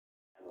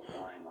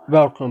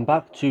Welcome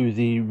back to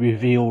the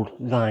Reveal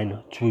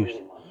Thine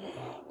Truth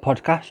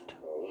podcast.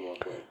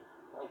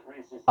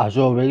 As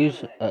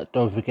always,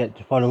 don't forget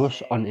to follow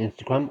us on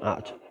Instagram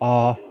at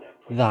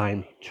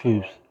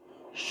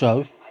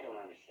rthinetruthshow,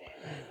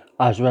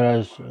 as well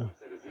as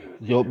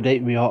the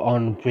update. We are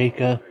on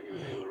Breaker,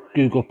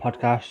 Google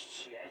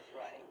Podcasts,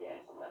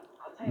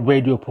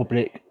 Radio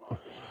Public,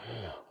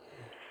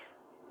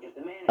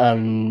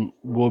 and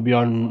we'll be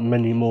on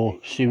many more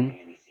soon.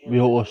 We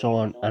are also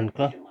on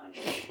Anchor.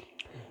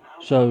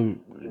 So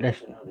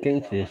let's get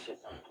into this.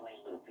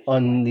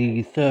 On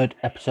the third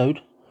episode,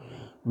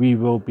 we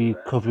will be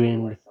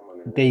covering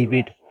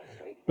David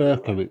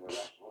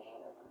Berkowitz,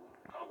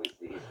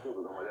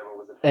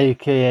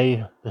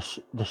 aka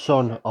the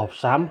son of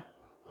Sam,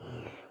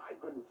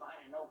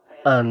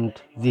 and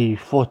the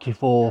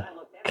 44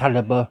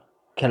 caliber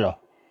killer.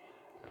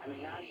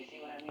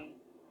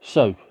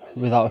 So,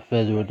 without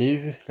further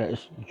ado,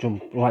 let's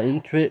jump right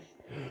into it.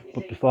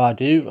 But before I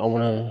do, I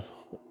want to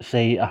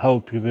say I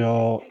hope you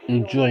are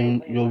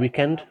enjoying your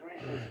weekend.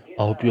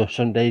 I hope your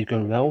Sunday is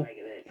going well.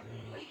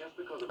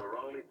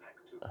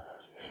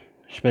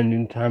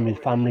 Spending time with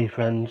family,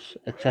 friends,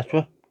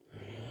 etc.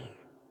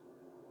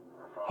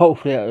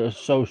 Hopefully at a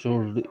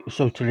socially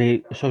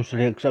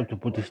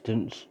acceptable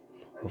distance,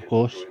 of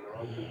course.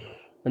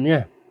 And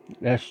yeah,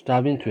 let's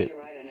dive into it.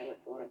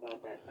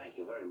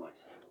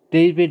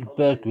 David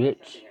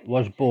Berkowitz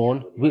was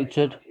born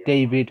Richard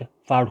David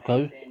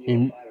Falco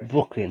in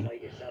Brooklyn,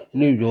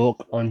 New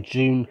York on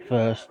June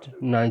 1st,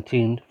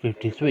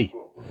 1953.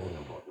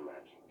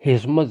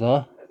 His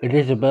mother,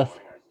 Elizabeth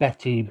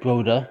Betty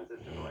Broder,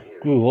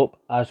 grew up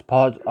as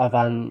part of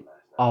an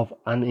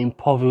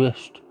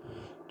impoverished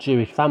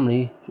Jewish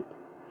family.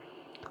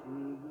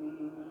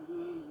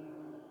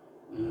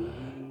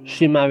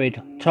 She married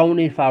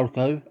Tony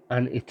Falco,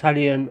 an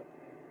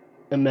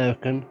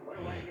Italian-American,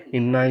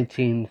 in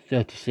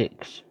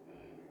 1936.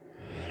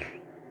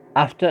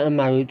 After a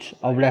marriage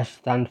of less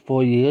than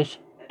 4 years,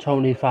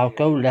 Tony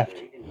Falco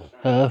left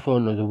her for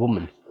another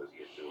woman.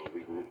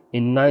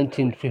 In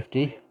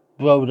 1950,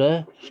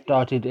 Broder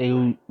started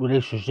a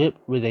relationship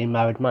with a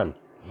married man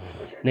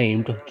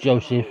named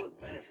Joseph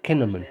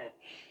Kinnaman.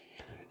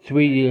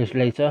 3 years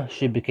later,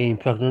 she became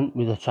pregnant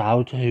with a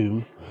child to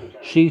whom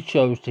she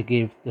chose to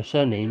give the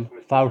surname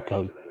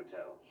Falco.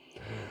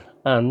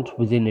 And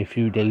within a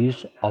few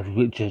days of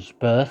Richard's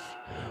birth,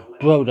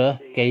 Broder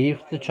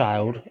gave the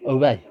child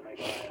away.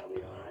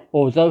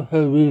 Although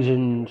her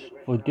reasons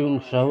for doing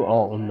so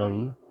are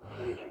unknown,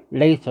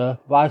 later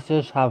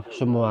writers have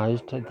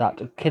summarized that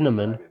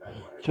Kinnaman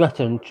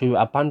threatened to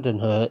abandon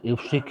her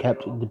if she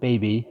kept the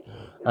baby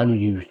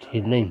and used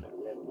his name.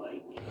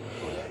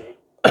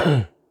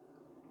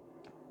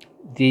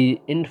 The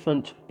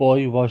infant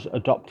boy was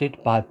adopted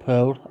by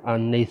Pearl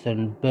and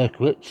Nathan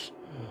Berkowitz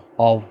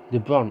of the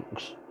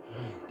Bronx.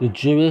 The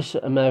Jewish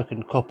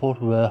American couple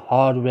were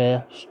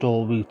hardware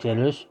store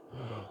retailers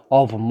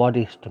of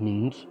modest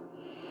means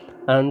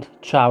and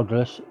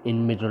childless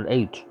in middle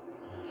age.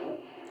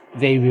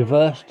 They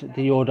reversed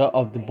the order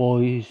of the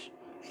boy's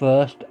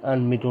first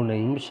and middle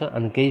names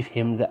and gave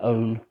him their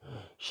own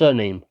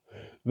surname,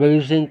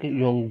 raising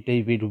young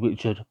David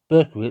Richard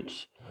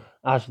Berkowitz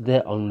as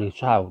their only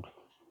child.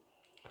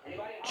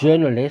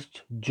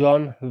 Journalist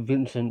John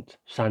Vincent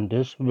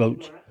Sanders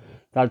wrote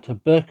that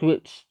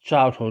Berkowitz's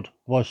childhood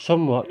was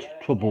somewhat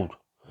troubled.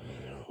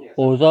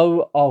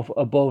 Although of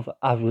above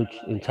average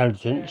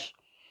intelligence,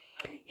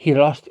 he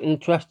lost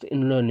interest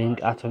in learning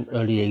at an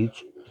early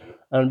age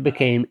and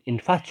became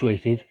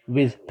infatuated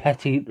with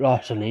petty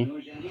larceny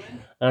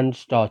and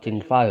starting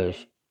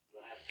fires,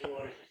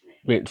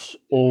 which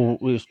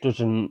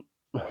doesn't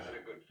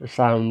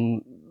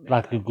sound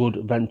like a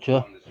good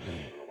venture.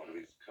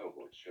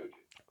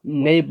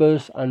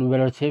 Neighbours and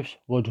relatives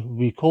would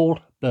recall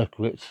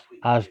Berkowitz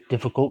as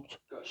difficult,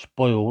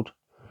 spoiled,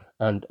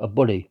 and a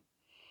bully.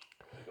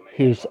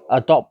 His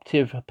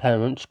adoptive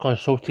parents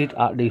consulted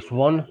at least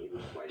one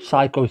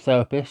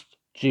psychotherapist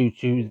due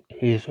to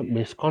his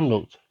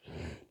misconduct,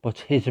 but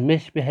his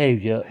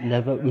misbehaviour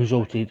never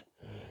resulted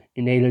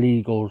in a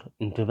legal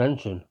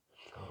intervention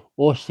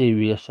or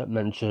serious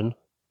mention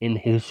in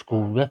his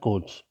school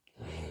records.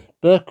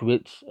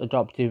 Berkowitz's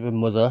adoptive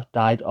mother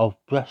died of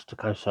breast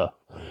cancer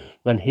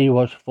when he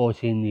was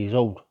 14 years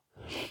old,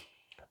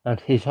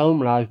 and his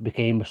home life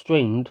became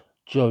strained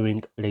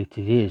during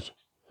later years,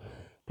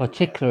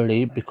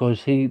 particularly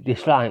because he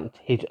disliked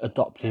his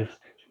adoptive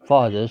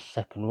father's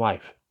second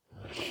wife.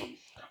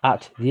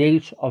 At the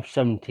age of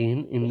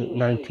 17 in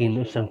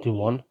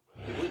 1971,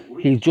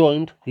 he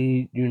joined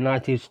the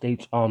United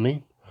States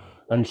Army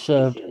and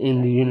served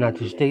in the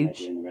United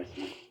States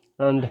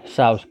and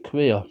South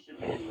Korea.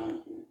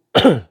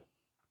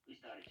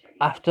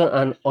 After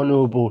an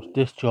honourable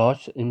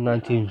discharge in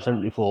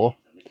 1974,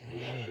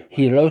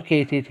 he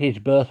located his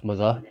birth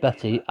mother,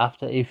 Betty,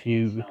 after a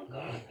few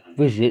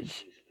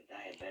visits.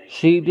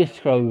 She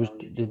disclosed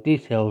the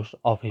details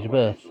of his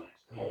birth.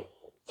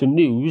 The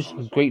news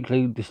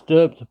greatly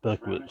disturbed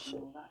Berkowitz,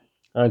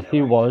 and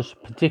he was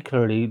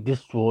particularly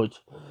distraught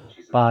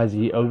by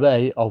the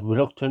array of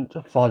reluctant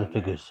father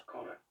figures.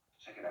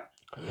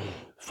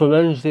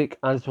 Forensic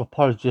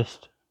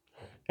anthropologist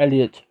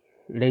Elliot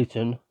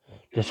Layton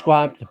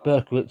described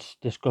Berkowitz's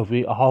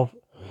discovery of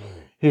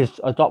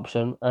his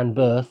adoption and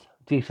birth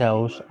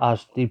details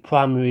as the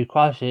primary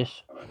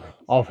crisis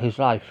of his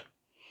life,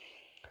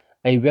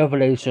 a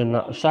revelation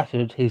that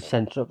shattered his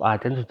sense of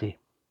identity.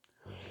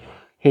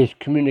 His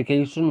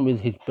communication with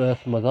his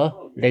birth mother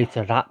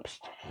later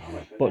lapsed,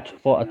 but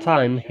for a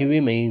time he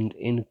remained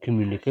in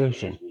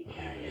communication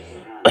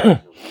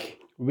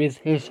with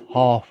his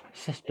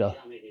half-sister,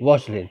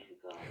 Rosalind.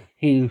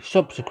 He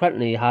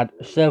subsequently had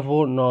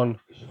several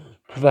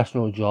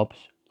non-professional jobs,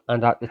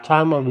 and at the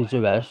time of his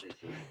arrest,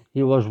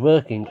 he was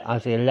working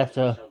as a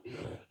letter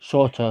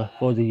sorter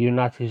for the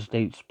United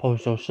States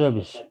Postal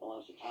Service.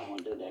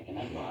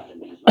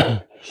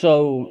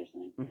 So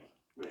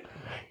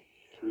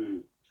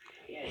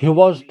he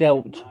was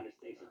dealt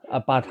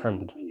a bad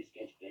hand.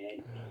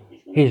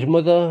 His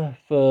mother,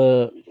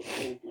 for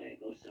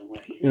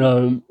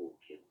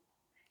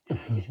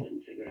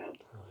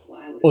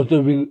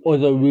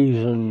other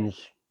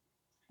reasons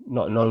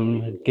not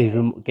known,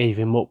 gave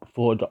him up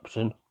for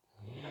adoption,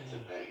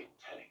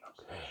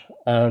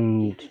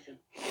 and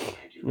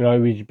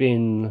he's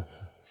been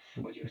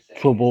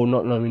trouble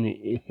not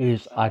knowing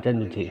his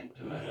identity.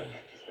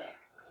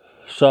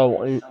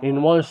 So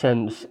in one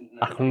sense,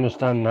 I can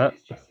understand that,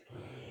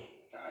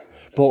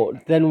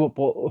 but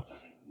for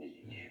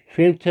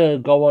him to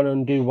go on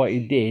and do what he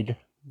did,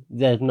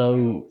 there's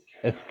no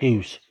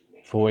excuse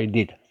for what he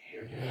did.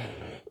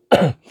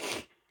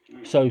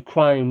 So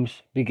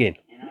crimes begin.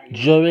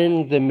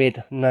 During the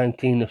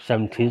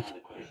mid-1970s,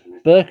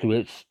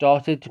 Berkowitz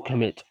started to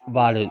commit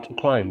violent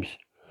crimes.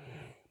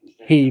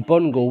 He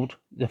bungled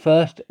the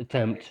first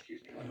attempt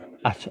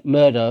at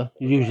murder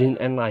using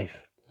a knife,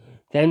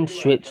 then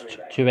switched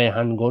to a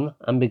handgun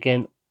and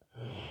began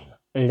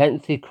a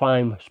lengthy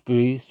crime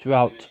spree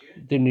throughout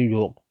the New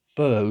York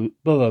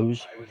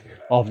boroughs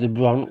of the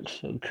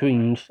Bronx,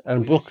 Queens,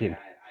 and Brooklyn.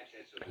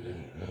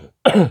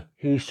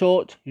 He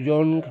sought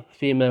young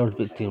female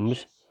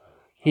victims.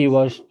 He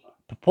was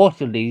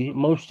purportedly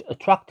most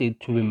attracted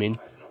to women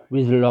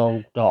with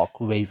long, dark,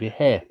 wavy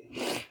hair.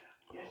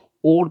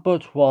 All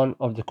but one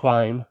of the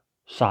crime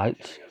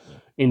sites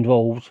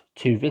involved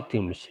two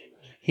victims.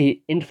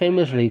 He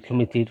infamously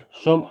committed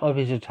some of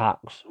his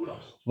attacks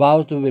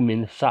while the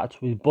women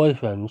sat with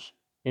boyfriends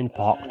in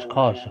parked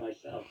cars.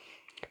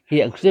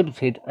 He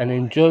exhibited an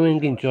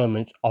enduring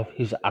enjoyment of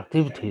his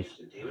activities,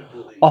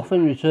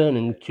 often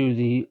returning to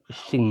the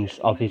scenes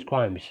of his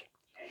crimes.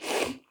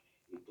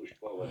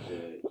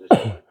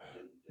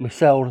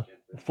 Michelle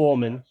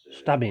Foreman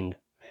stabbing.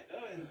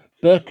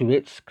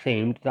 Berkowitz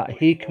claimed that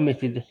he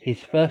committed his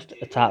first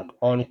attack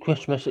on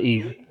Christmas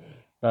Eve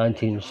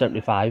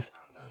 1975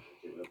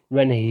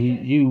 when he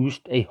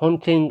used a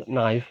hunting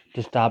knife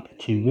to stab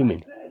two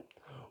women.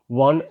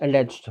 One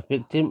alleged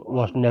victim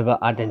was never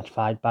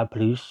identified by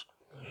police,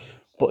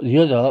 but the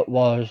other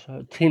was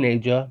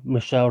teenager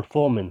Michelle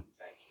Foreman,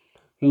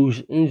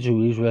 whose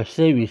injuries were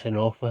serious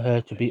enough for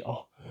her to be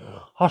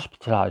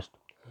hospitalized.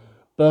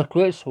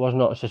 Berkowitz was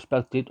not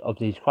suspected of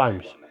these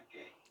crimes,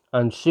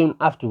 and soon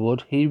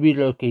afterward he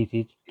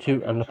relocated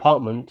to an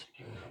apartment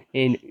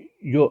in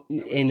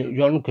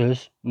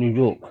Yonkers, New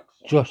York,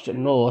 just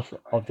north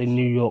of the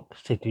New York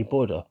City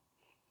border.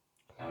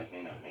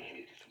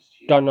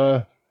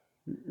 Donna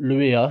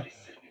Luria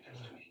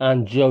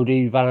and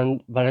Jody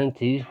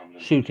Valenti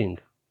shooting.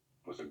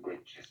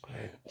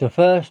 The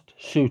first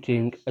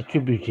shooting,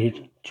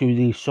 attributed to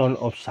the son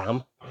of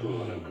Sam,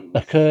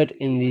 occurred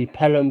in the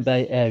Pelham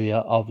Bay area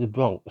of the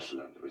Bronx.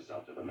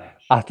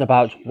 At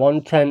about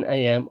 1:10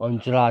 a.m. on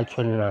July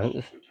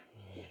 29,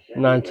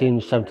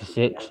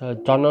 1976,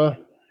 Donna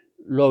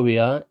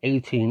Luria,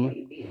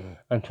 18,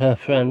 and her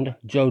friend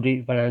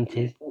Jody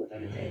Valenti,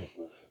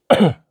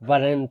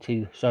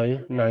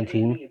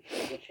 19,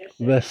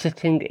 were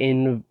sitting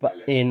in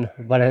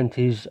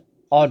Valenti's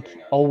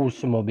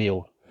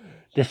Oldsmobile,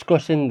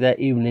 discussing their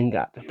evening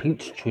at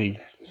Peachtree,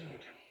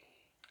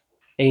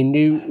 a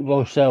new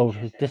Roselle's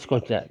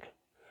discotheque.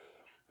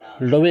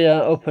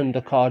 Luria opened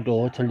the car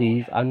door to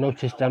leave and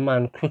noticed a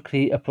man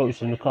quickly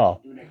approaching the car.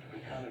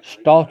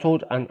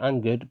 Startled and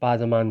angered by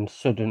the man's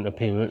sudden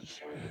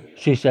appearance,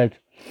 she said,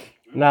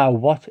 "Now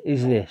what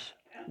is this?"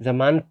 The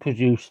man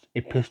produced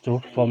a pistol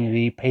from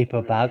the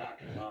paper bag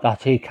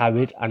that he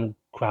carried and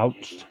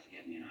crouched.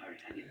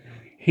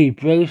 He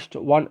braced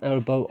one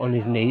elbow on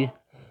his knee,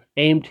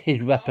 aimed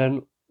his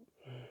weapon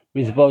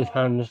with both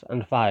hands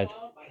and fired.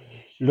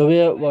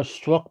 Luria was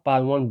struck by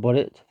one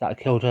bullet that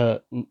killed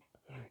her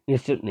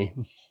instantly.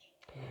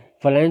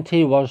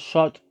 Valenti was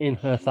shot in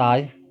her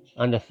thigh,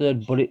 and a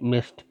third bullet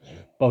missed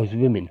both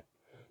women.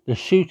 The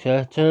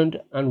shooter turned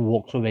and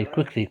walked away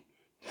quickly.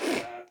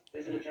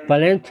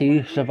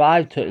 Valenti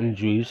survived her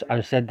injuries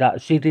and said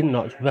that she did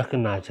not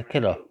recognize the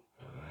killer.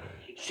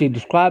 She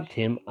described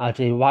him as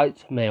a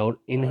white male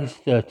in his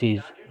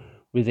 30s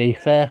with a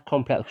fair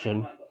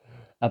complexion,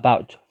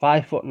 about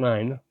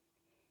 5'9",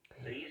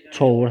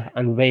 tall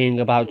and weighing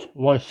about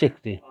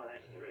 160.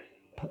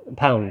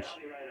 pounds.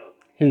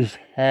 His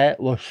hair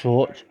was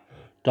short,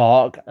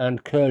 dark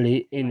and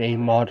curly in a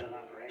mod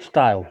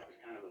style.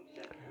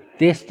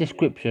 This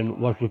description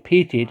was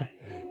repeated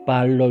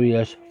by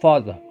Laurier's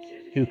father,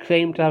 who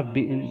claimed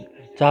to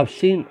have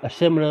seen a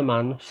similar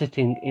man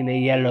sitting in a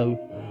yellow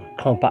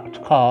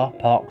compact car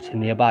parked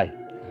nearby.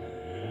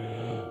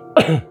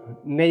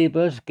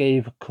 Neighbours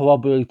gave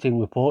corroborating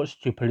reports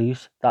to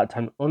police that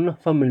an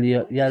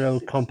unfamiliar yellow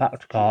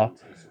compact car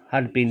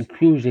had been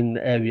cruising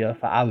the area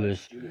for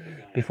hours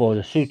before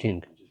the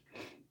shooting.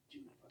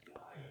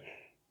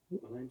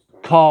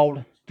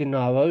 Carl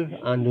DiNaro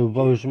and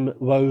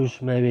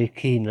Rosemary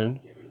Keenan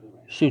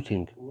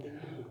shooting.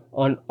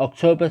 On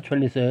October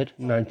 23,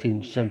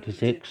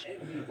 1976,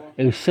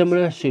 a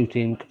similar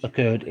shooting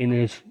occurred in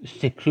a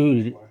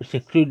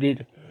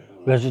secluded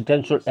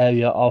residential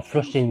area of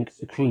Flushing,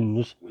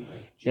 Queens,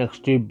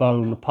 next to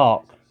Bone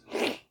Park.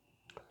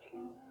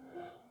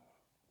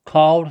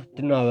 Carl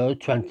DiNaro,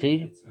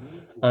 20,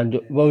 and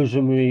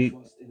Rosemary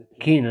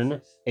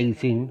Keenan,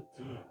 18,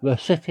 were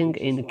sitting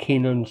in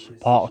Keenan's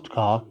parked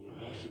car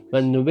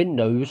when the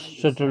windows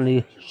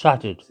suddenly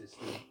shattered.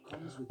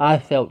 I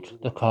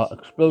felt the car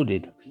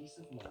exploded,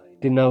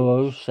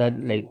 DiNaro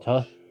said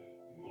later.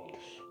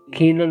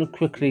 Keenan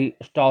quickly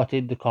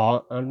started the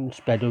car and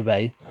sped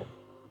away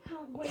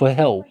for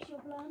help.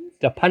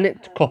 The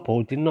panicked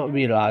couple did not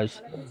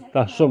realize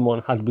that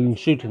someone had been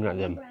shooting at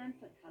them.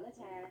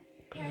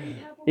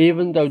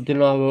 Even though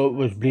DiNaro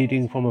was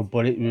bleeding from a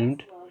bullet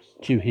wound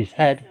to his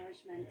head,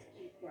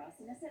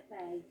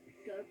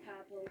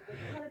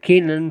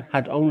 Keenan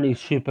had only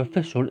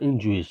superficial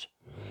injuries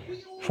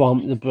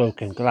from the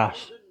broken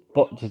glass,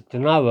 but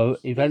DiNaro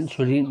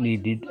eventually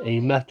needed a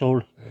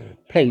metal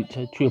plate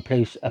to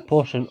replace a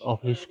portion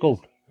of his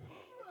skull.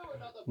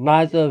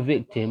 Neither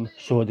victim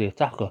saw the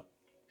attacker.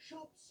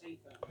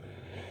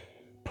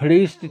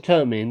 Police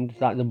determined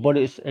that the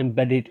bullets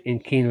embedded in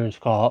Keenan's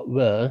car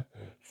were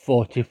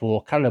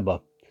 .44 caliber,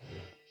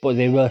 but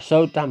they were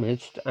so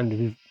damaged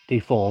and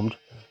deformed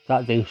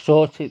that they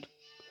thought it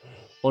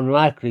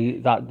unlikely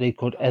that they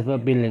could ever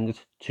be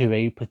linked to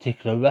a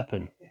particular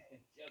weapon.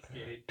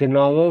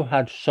 DiNaro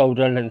had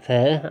shoulder-length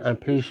hair, and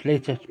police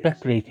later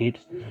speculated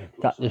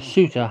that the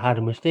shooter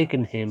had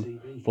mistaken him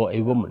for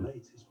a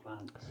woman.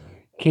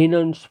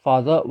 Keenan's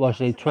father was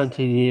a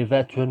 20-year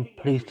veteran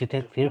police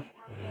detective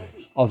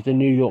of the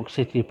New York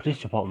City Police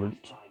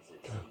Department,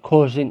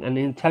 causing an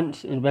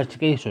intense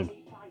investigation.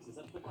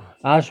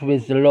 As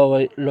with the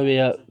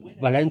Laurier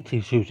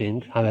Valenti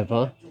shooting,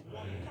 however,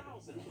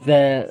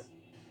 there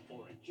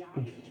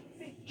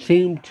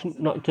seemed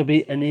not to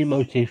be any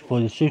motive for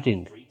the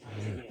shooting,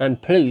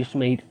 and police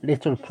made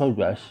little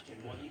progress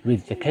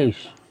with the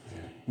case.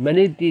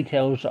 Many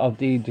details of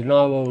the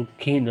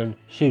DiNaro-Keenan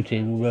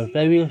shooting were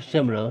very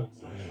similar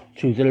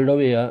to the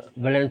Laurier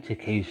Valenti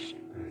case,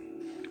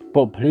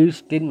 but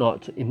police did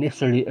not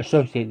initially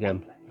associate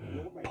them,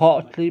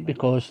 partly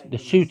because the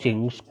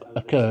shootings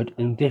occurred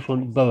in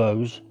different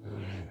boroughs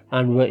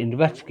and were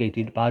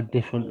investigated by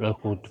different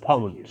local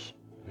departments,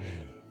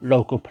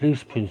 local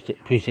police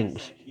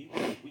precincts.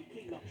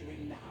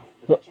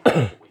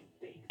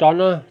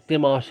 Donna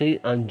DeMarcy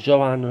and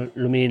Joanne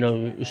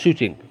Lumino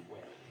shooting.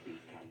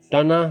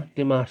 Donna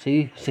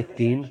DeMarcy,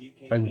 16,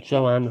 and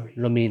Joanne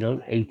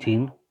Lumino,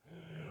 18,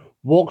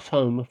 walked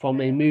home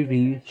from a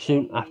movie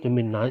soon after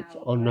midnight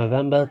on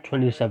November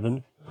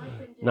 27,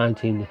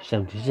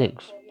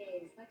 1976.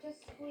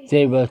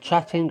 They were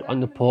chatting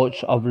on the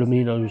porch of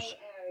Lumino's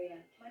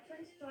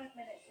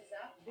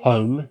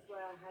home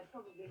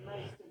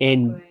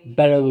in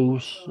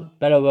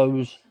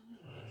Bellerose,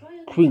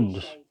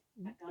 Queens,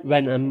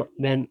 when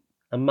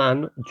a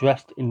man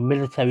dressed in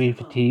military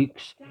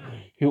fatigues,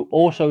 who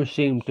also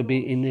seemed to be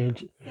in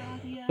his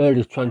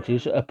early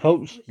 20s,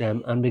 approached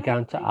them and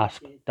began to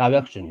ask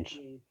directions.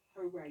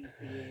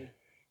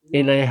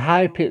 In a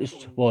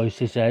high-pitched voice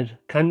he said,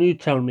 "Can you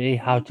tell me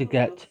how to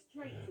get,"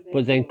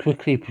 but then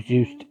quickly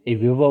produced a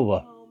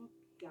revolver.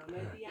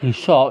 He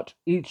shot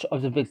each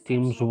of the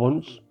victims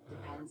once,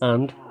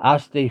 and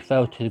as they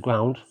fell to the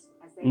ground,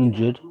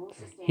 injured,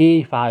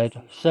 he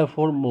fired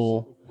several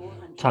more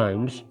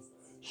times,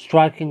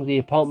 striking the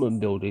apartment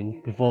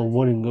building before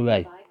running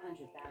away.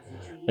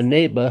 A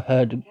neighbor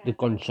heard the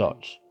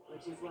gunshots,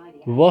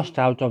 rushed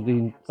out of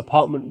the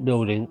apartment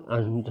building,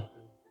 and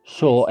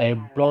saw a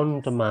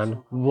blond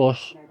man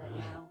rush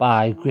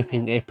by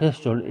gripping a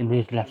pistol in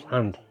his left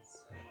hand.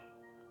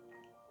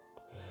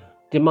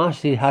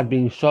 DeMarcy had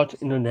been shot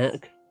in the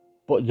neck,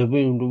 but the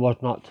wound was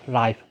not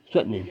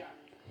life-threatening.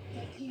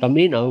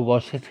 Lumino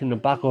was hit in the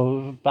back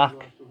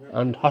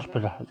and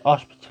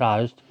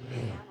hospitalized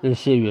in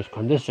serious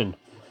condition.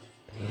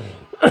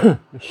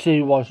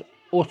 She was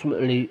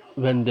ultimately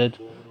rendered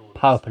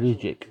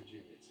paraplegic.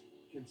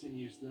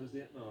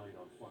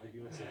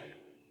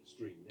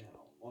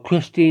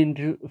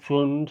 Christine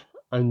Freund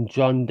and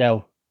John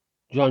Dale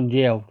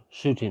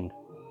shooting.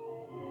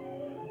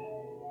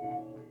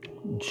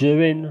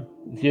 During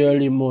the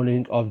early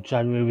morning of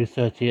January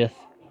 30th,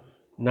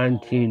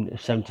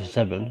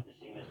 1977,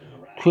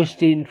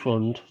 Christine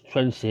Freund,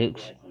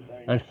 26,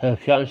 and her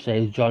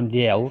fiancé John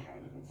Diehl,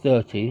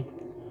 30,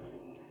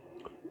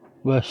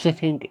 were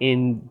sitting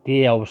in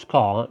Diehl's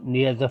car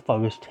near the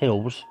Forest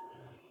Hills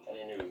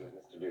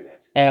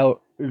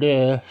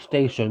Air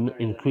station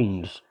in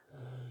Queens,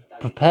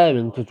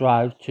 preparing to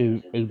drive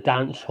to a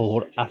dance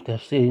hall after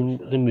seeing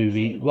the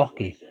movie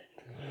Rocky.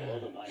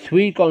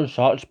 3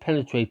 gunshots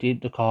penetrated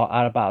the car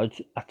at about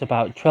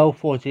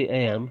 12:40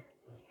 a.m.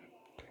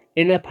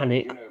 In a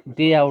panic,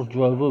 Diehl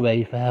drove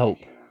away for help.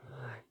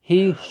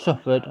 He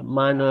suffered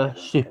minor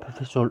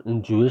superficial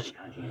injuries,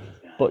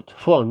 but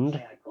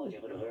Freund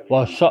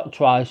was shot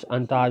twice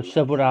and died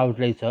several hours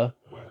later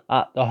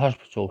at the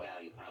hospital.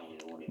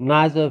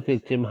 Neither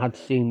victim had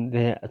seen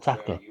their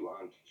attacker.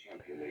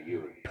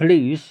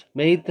 Police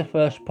made the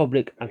first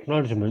public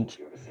acknowledgement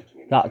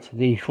that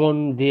the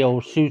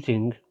Freund-Diehl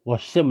shooting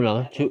was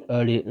similar to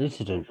earlier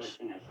incidents,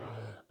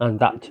 and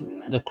that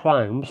the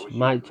crimes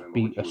might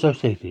be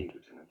associated.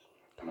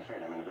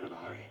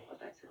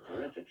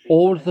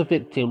 All the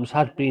victims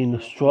had been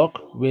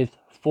struck with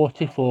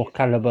 .44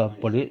 caliber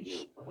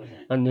bullets,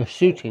 and the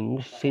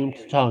shootings seemed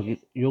to target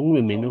young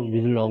women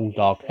with long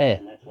dark hair.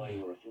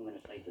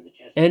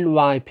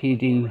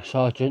 NYPD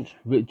Sergeant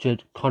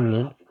Richard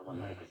Conlon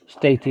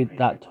stated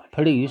that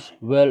police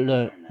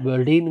were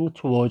leaning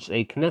towards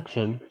a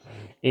connection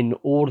in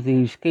all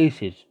these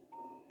cases.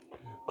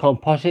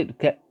 Composite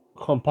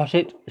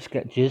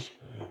sketches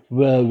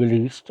were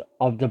released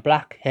of the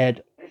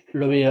black-haired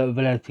Luria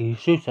Velletti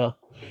shooter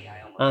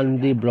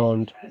and the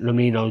blonde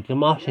Lumino De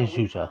Marche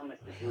shooter,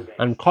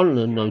 and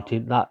Conlon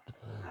noted that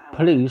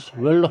police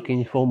were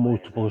looking for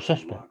multiple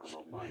suspects,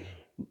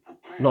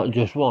 not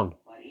just one.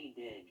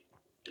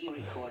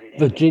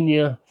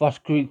 Virginia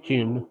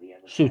Voskerichian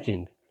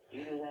shooting.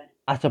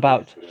 At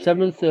about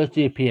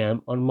 7:30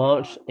 p.m. on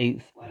March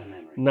 8,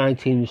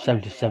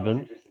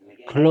 1977,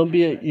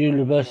 Columbia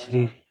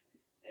University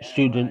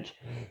student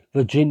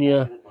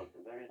Virginia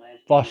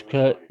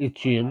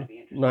Voskerichian,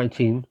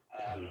 19,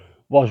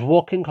 was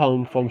walking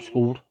home from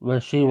school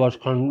when she was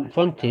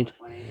confronted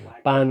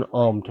by an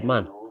armed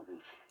man.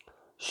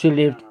 She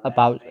lived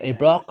about a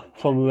block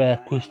from where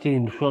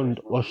Christine Freund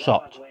was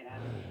shot.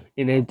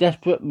 In a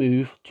desperate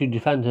move to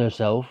defend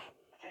herself,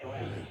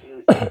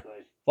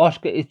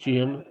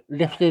 Voskerichian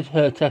lifted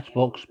her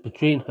textbooks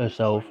between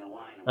herself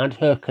and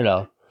her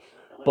killer,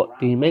 but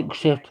the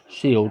makeshift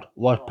shield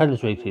was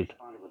penetrated,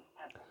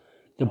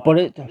 the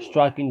bullet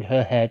striking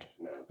her head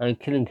and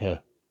killing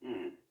her.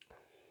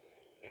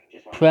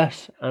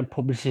 Press and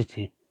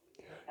publicity.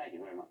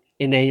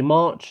 In a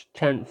March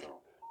 10,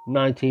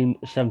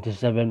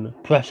 1977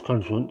 press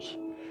conference,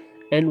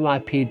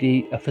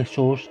 NYPD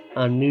officials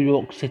and New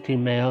York City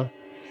Mayor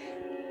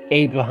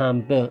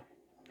Abraham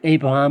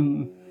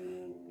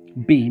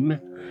Beam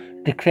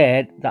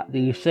declared that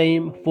the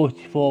same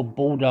 .44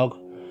 Bulldog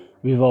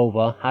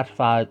revolver had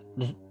fired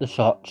the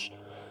shots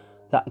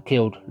that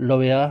killed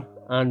Luria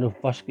and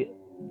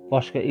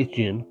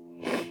Voskerichian.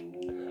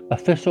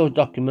 Official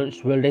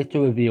documents were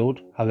later revealed,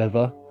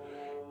 however,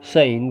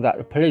 saying that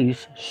the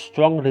police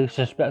strongly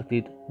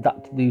suspected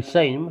that the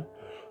same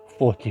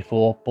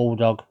 .44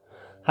 Bulldog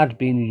had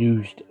been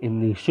used in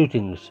the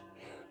shootings,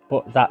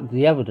 but that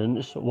the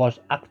evidence was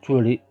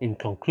actually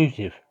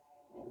inconclusive.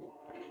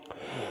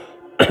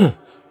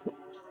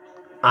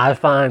 I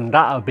find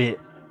that a bit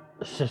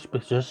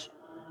suspicious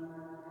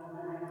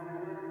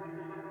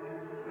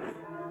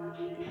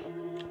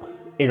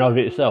in of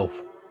itself.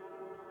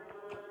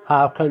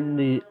 How can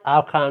the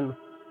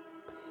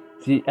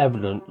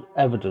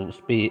evidence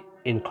be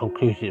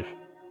inconclusive?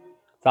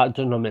 That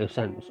does not make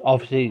sense.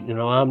 Obviously,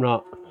 I'm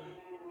not,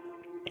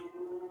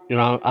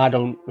 I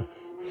don't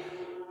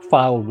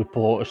file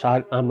reports.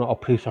 I'm not a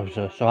police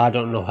officer, so I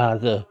don't know how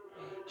the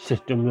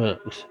system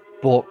works.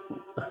 But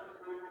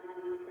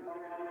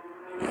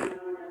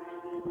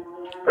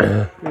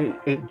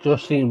it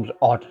just seems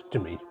odd to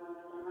me.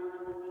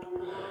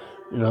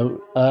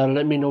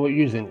 Let me know what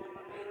you think.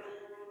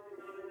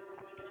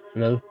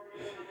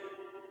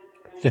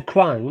 The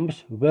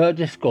crimes were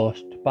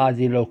discussed by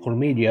the local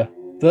media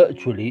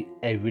virtually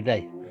every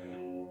day.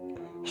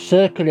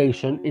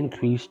 Circulation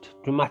increased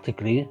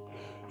dramatically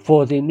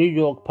for the New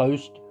York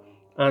Post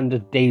and the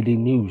Daily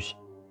News,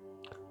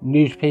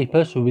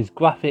 newspapers with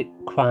graphic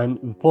crime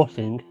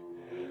reporting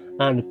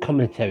and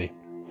commentary.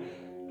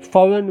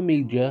 Foreign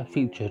media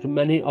featured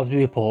many of the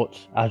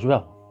reports as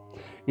well,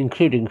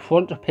 including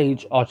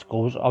front-page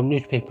articles of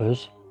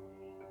newspapers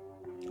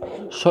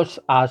such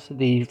as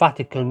the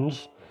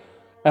Vatican's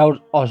El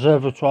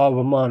Osservatore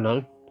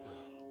Romano,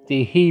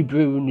 the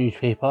Hebrew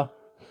newspaper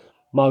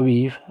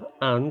Maariv,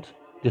 and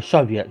the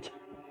Soviet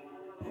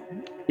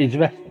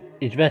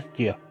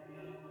Izvestia.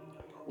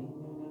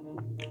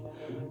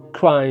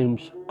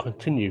 Crimes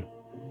continue.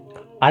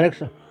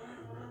 Alex,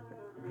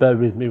 bear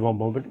with me one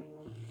moment.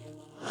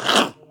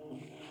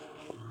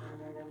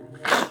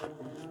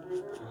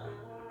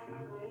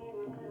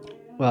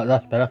 Well,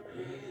 that's better.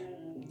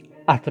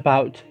 At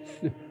about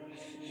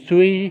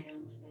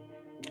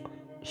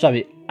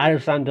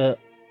Alexander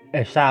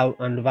Esau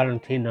and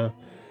Valentina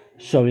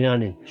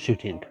Soriani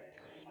shooting.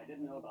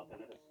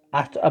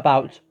 At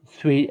about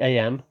 3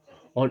 a.m.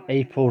 on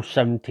April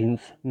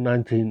 17th,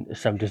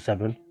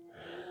 1977,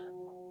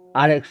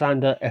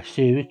 Alexander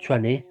Essu,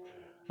 20,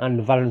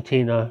 and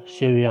Valentina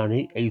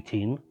Suriani,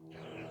 18,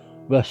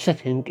 were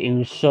sitting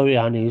in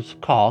Suriani's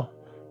car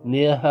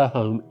near her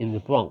home in the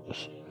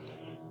Bronx,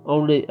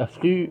 only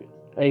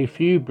a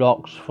few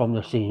blocks from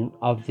the scene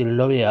of the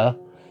Loria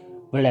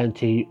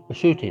Valenti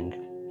shooting.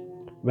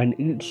 When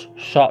each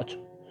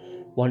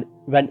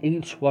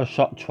was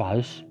shot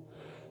twice,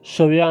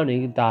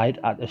 Suriani died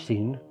at the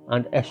scene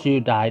and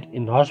Essu died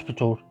in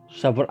hospital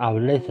several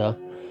hours later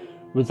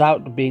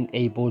without being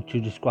able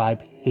to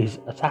describe his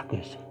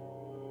attackers.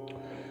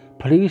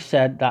 Police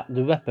said that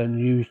the weapon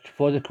used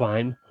for the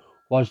crime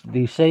was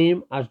the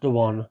same as the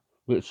one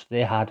which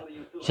they had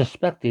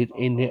suspected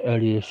in the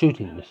earlier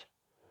shootings.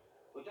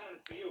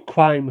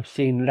 Crime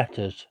scene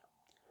letters.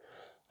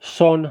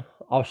 Son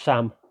of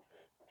Sam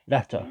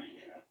letter.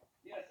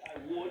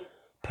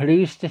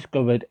 Police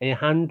discovered a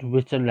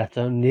handwritten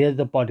letter near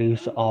the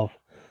bodies of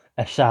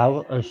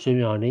Esau and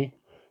Suriani,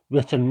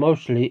 written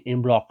mostly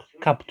in block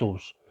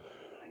capitals,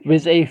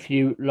 with a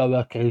few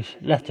lowercase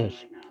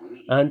letters,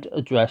 and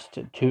addressed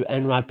to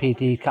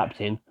NYPD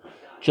Captain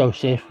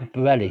Joseph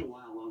Borelli.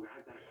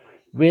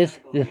 With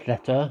this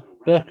letter,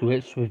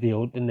 Berkowitz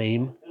revealed the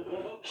name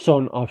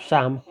Son of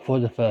Sam for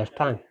the first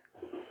time.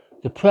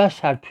 The press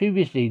had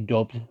previously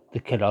dubbed the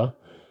killer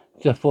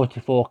the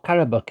 .44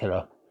 caliber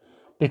killer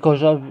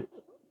because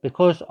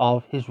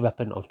of his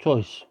weapon of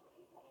choice.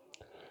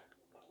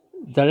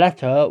 The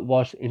letter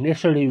was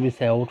initially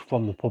withheld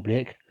from the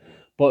public,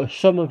 but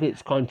some of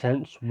its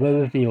contents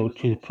were revealed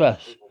to the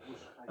press,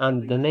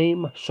 and the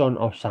name Son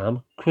of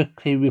Sam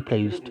quickly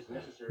replaced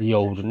the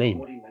old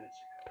name.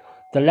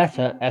 The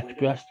letter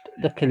expressed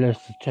the killer's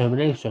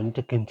determination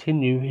to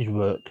continue his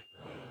work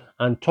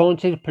and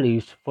taunted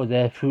police for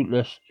their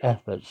fruitless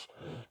efforts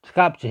to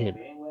capture him.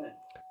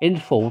 In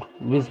full,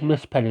 with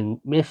misspellings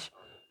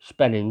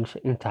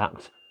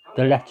intact,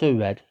 the letter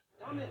read,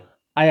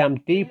 "I am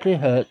deeply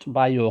hurt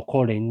by your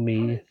calling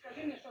me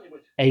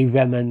a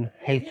Remen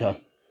hater.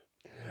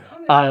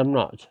 I am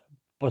not,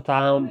 but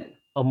I am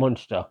a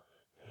monster.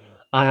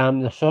 I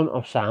am the son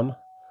of Sam.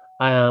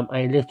 I am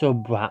a little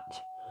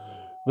brat.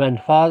 When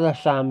Father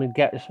Sam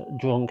gets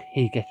drunk,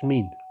 he gets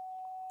mean.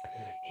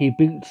 He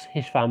beats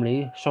his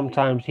family.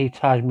 Sometimes he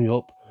ties me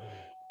up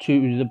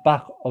to the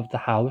back of the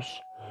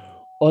house.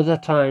 Other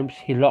times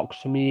he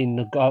locks me in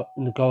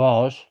the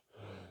garage.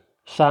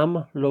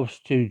 Sam loves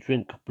to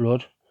drink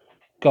blood,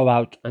 go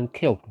out and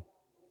kill.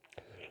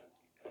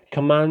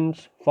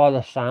 Commands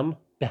Father Sam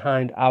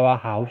behind our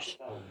house.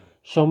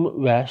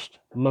 Some rest,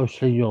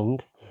 mostly young,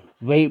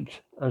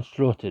 raped and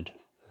slaughtered.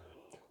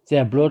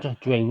 Their blood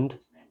drained,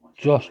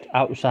 just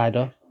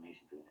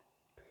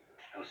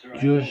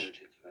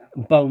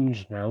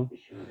bones now.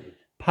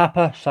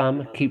 Papa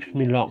Sam keeps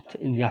me locked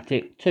in the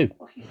attic too.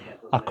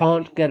 I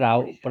can't get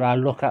out, but I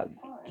look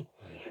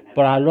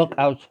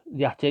out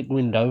the attic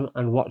window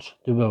and watch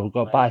the world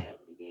go by.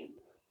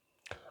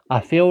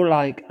 I feel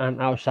like an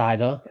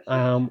outsider. I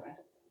am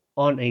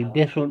on a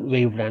different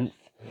wavelength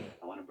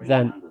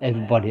than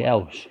everybody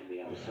else,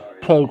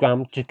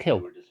 programmed to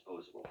kill.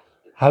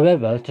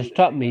 However, to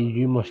stop me,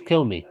 you must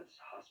kill me.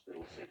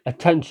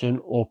 Attention,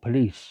 all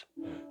police.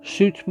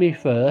 Shoot me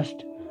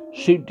first,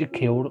 shoot the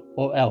killed,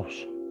 or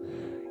else.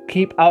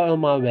 Keep out of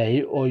my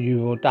way, or you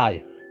will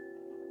die.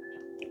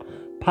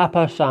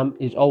 Papa Sam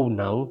is old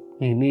now.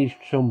 He needs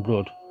some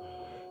blood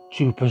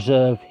to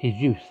preserve his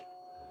youth.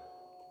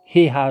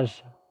 He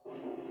has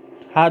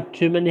had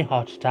too many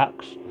heart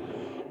attacks.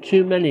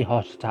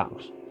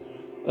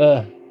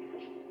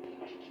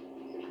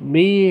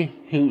 Me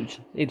hoots,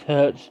 it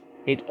hurts,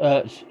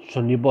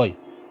 sonny boy.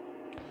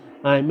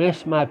 I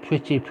miss my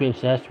pretty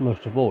princess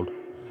most of all.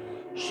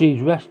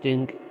 She's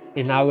resting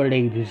in Our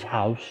Lady's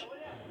house,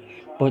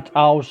 but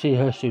I'll see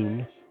her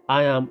soon.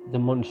 I am the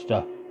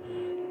monster,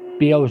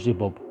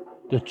 Beelzebub,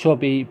 the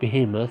chubby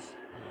behemoth.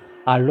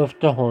 I love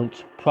to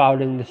hunt,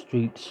 prowling the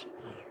streets,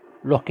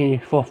 looking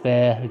for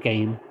fair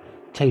game,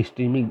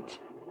 tasty meat.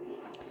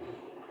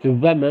 The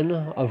women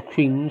of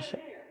Queens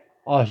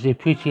are the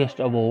prettiest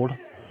of all.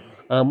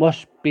 I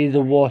must be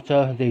the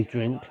water they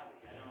drink.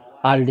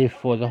 I live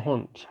for the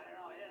hunt.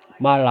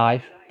 My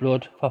life,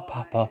 blood for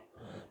Papa,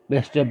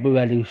 Mr.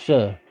 Borelli,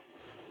 sir.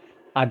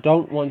 I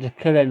don't want to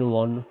kill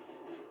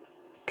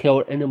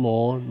any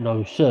more,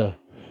 no, sir.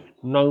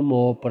 No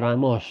more, but I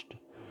must.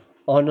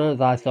 Honor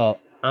thy father.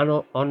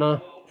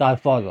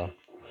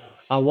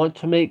 I want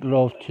to make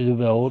love to the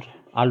world.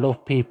 I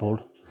love people.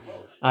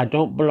 I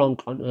don't belong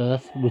on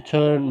earth.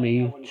 Return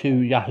me to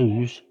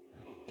Yahoos.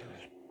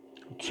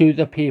 To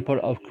the people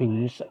of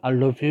Queens, I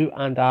love you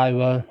and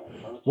I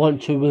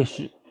want to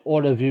wish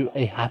all of you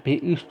a happy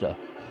Easter.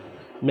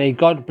 May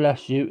God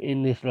bless you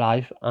in this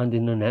life and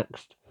in the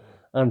next.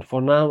 And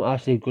for now, I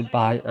say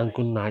goodbye and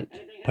good night.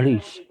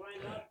 Police,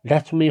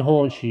 let me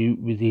haunt you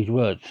with these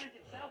words.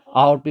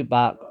 I'll be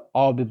back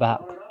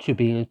to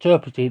be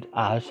interpreted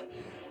as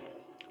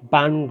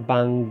bang,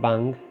 bang,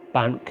 bang,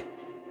 bank,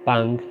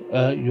 bang,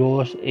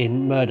 yours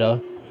in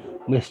murder,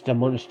 Mr.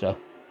 Munster.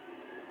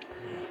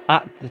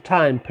 At the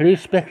time,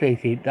 police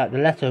speculated that the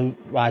letter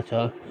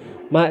writer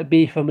might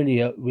be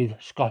familiar with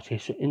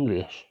Scottish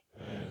English.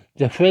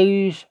 The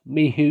phrase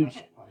 "me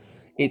hoot,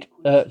 it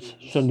hurts,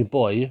 sonny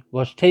boy"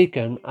 was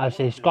taken as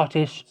a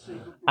Scottish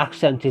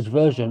accented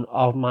version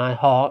of "my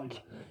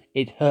heart,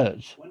 it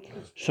hurts,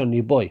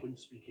 sonny boy."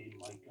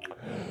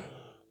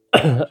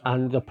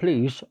 And the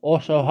police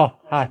also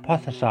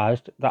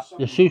hypothesized that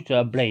the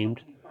shooter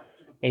blamed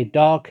a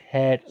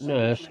dark-haired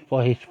nurse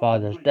for his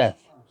father's death,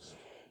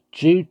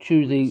 due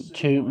to the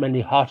 "too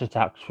many heart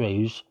attacks"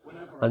 phrase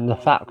and the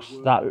facts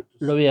that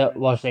Luria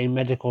was a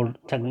medical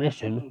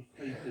technician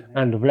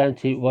and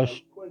Valenti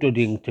was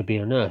studying to be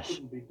a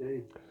nurse.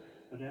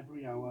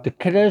 The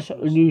killer's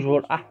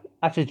unusual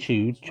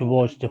attitude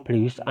towards the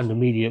police and the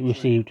media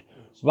received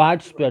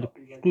widespread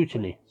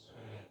scrutiny.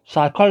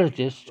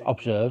 Psychologists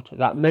observed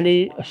that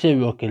many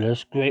serial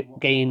killers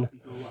gain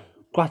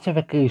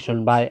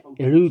gratification by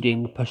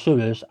eluding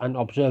pursuers and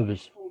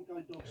observers.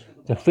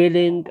 The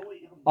feeling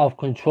of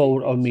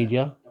control of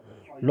media,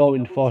 law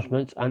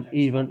enforcement, and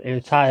even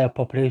entire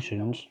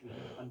populations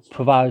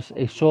provides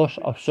a source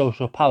of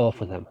social power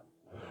for them.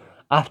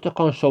 After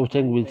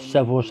consulting with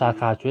several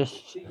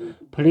psychiatrists,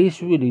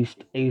 police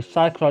released a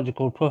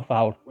psychological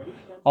profile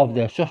of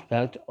their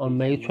suspect on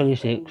May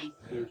 26,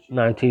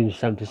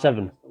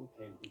 1977.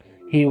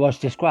 He was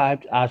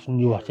described as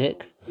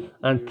neurotic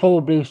and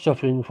probably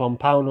suffering from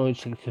paranoid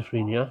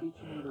schizophrenia,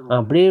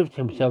 and believed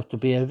himself to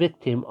be a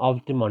victim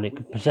of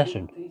demonic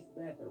possession.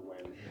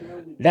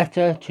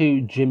 Letter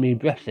to Jimmy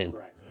Breslin.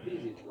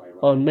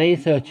 On May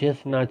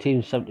 30th,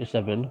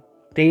 1977,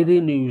 Daily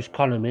News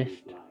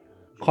columnist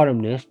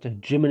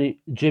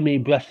Jimmy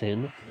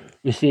Breslin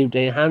received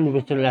a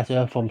handwritten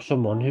letter from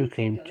someone who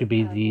claimed to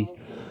be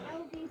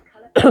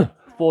the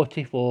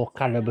 44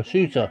 caliber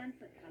shooter.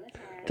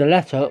 The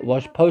letter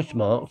was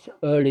postmarked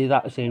early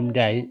that same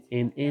day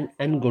in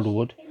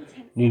Englewood,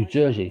 New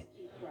Jersey.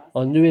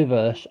 On the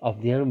reverse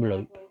of the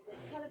envelope,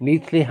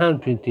 neatly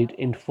handprinted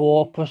in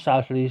 4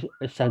 precisely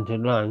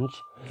centered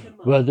lines,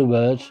 were the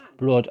words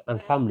 "blood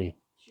and family."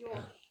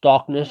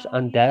 Darkness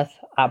and death,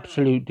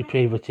 absolute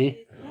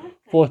depravity.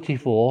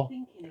 44.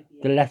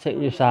 The letter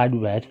inside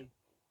read,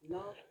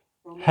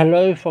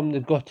 "Hello from the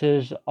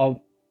gutters of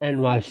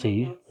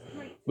NYC,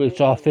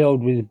 which are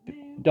filled with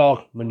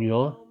dog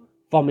manure,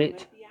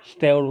 vomit,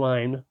 stale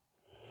wine,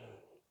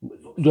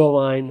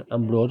 urine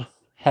and blood.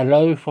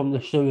 Hello from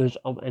the sewers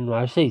of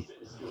NYC,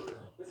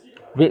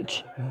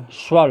 which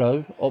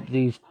swallow up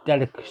these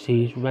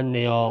delicacies when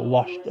they are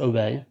washed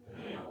away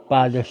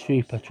by the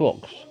sweeper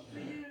trucks.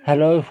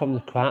 Hello from the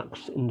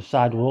cracks in the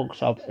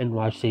sidewalks of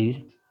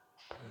NYC,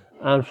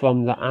 and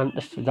from the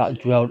ants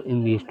that dwell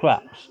in these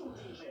cracks,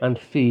 and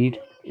feed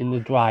in the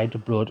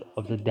dried blood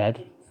of the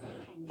dead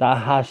that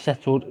has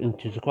settled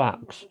into the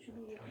cracks.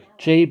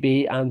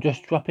 JB, I'm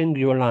just dropping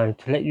you a line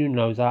to let you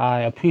know that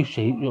I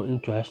appreciate your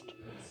interest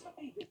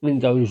in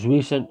those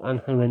recent and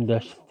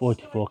horrendous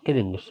 44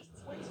 killings.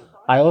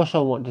 I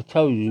also want to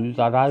tell you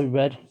that I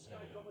read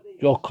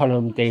your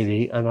column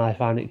daily and I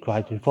find it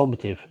quite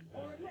informative.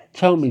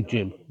 Tell me,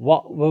 Jim,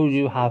 what will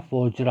you have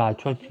for July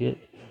 20th,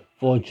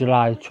 for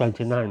July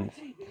 29th?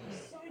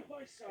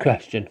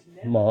 Question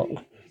mark.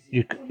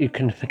 You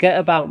can forget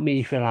about me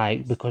if you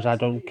like, because I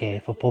don't care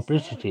for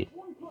publicity.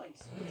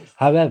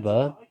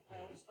 However,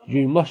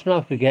 you must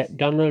not forget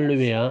Donna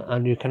Luria,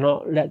 and you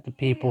cannot let the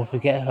people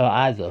forget her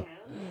either.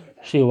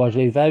 She was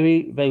a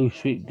very, very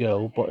sweet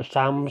girl, but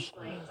Sam's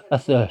a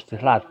thirsty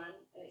lad,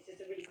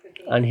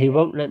 and he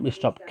won't let me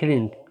stop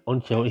killing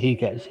until he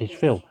gets his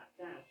fill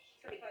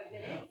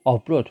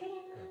of blood.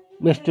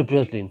 Mr.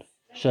 Breslin,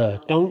 sir,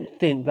 don't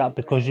think that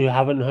because you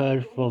haven't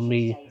heard from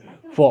me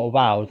for a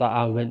while that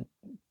I went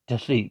to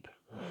sleep.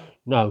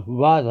 No,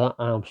 rather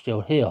I am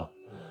still here,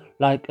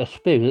 like a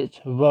spirit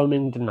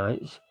roaming the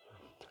nights,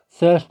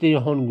 thirsty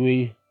and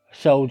hungry,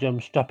 seldom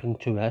stopping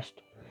to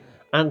rest,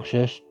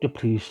 anxious to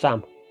please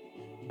Sam.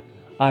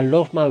 I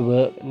love my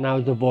work now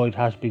the void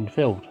has been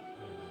filled.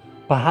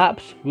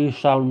 Perhaps we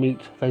shall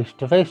meet face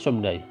to face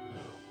someday,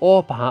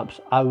 or perhaps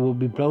I will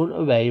be blown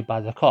away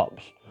by the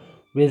cops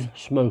with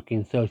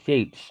smoking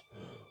 38s.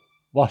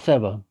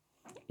 Whatever.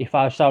 If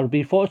I shall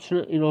be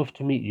fortunate enough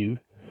to meet you,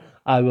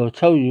 I will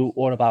tell you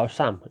all about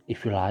Sam,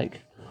 if you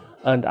like,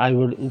 and I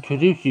will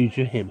introduce you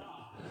to him.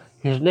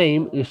 His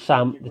name is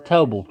Sam the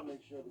Terrible.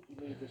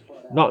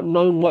 Not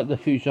knowing what the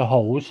future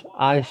holds,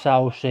 I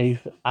shall say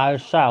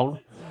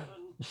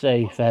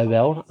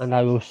farewell, and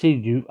I will see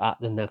you at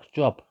the next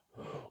job.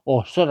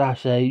 Or should I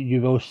say,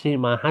 you will see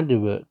my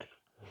handiwork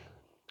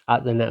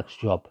at the next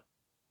job.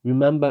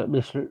 Remember,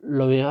 Miss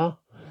Luria,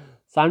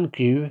 thank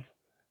you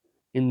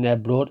in their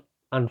blood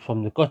and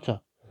from the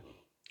gutter.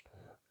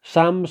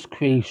 Sam's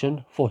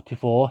creation,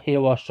 44,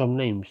 here are some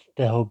names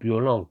to help you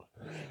along.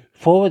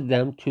 Forward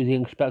them to the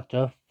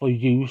inspector for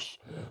use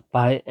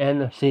by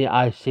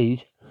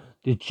NCIC,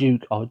 the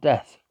Duke of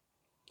Death,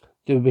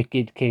 the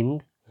Wicked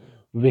King,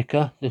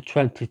 Vicar, the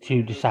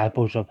 22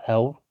 Disciples of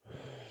Hell,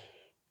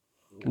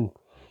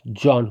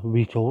 John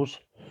Wheatles,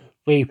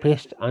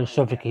 rapist and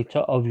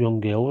suffocator of young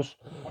girls.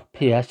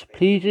 P.S.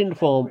 Please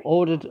inform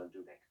all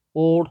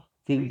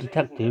the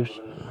detectives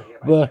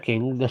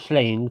working the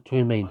slaying to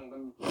remain.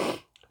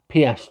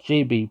 P.S.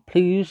 JB,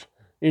 please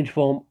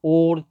inform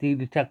all the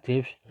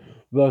detectives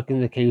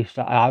working the case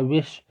that I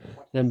wish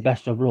them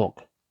best of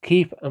luck.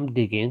 Keep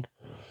digging,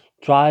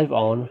 drive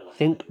on,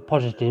 think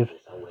positive,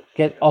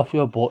 get off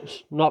your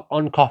butts, knock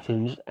on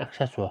coffins,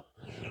 etc.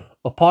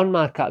 Upon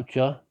my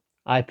capture,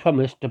 I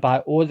promise to buy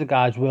all the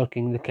guys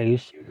working the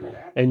case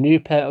a new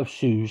pair of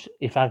shoes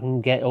if I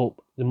can get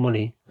up the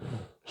money.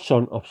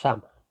 Son of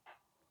Sam.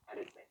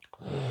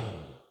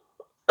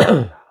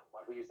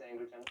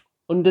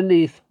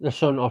 Underneath the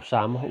Son of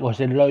Sam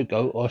was a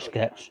logo or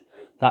sketch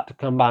that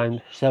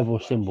combined several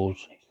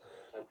symbols.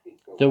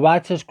 The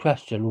writer's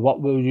question,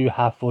 "What will you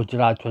have for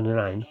July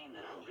 29?"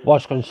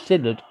 was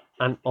considered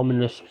an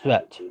ominous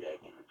threat.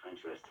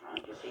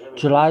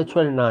 July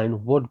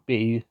 29 would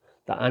be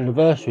the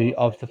anniversary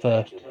of the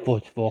first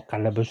 44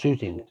 caliber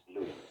shooting.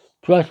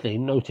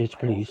 Breslin noticed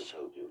police.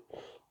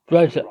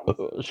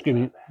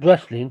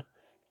 Breslin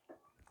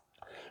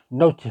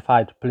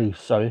notified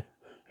police,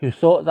 who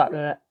thought that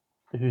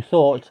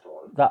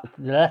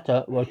the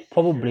letter was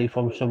probably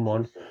from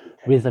someone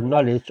with the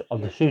knowledge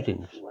of the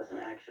shootings.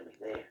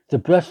 The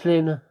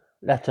Breslin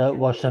letter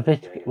was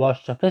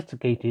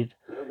sophisticated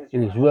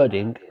in its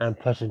wording and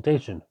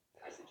presentation,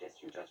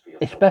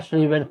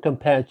 especially when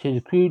compared to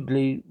the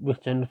crudely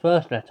written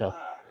first letter,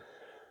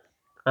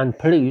 and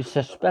police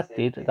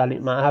suspected that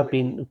it might have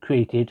been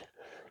created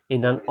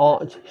in an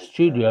art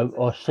studio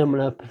or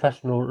similar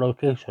professional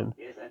location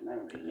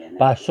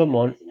by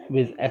someone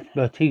with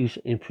expertise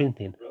in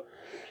printing,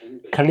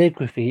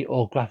 calligraphy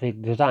or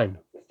graphic design.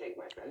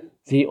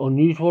 The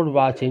unusual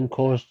writing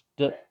caused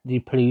the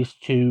police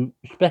to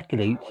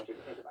speculate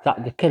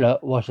that the killer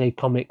was a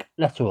comic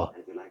letterer,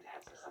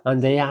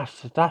 and they asked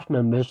staff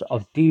members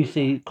of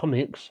DC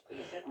Comics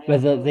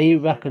whether they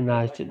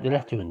recognized the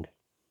lettering.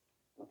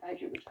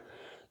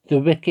 The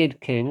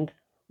Wicked King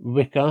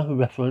Wicker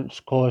reference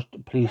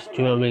caused police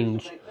to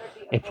arrange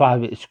a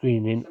private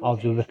screening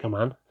of The Wicker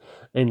Man,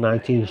 a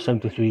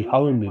 1973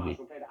 horror movie.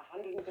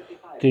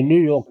 The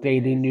New York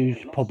Daily News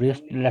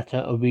published the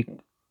letter a week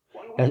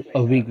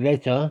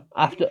later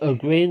after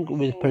agreeing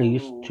with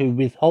police to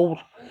withhold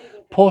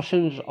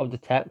portions of the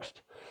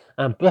text,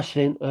 and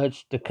Breslin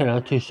urged the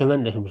killer to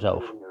surrender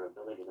himself.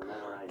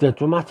 The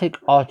dramatic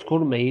article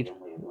made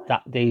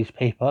that day's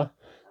paper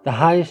the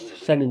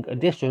highest-selling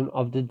edition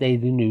of the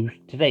Daily News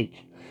to date.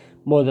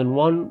 More than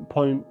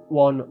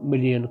 1.1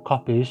 million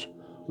copies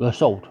were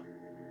sold.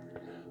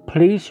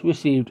 Police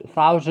received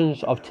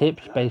thousands of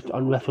tips based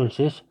on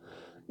references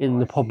in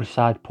the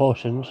publicized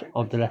portions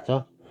of the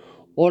letter,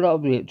 all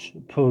of which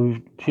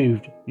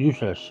proved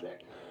useless.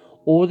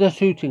 All the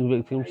shooting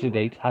victims to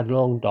date had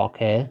long dark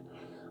hair,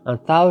 and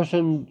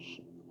thousands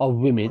of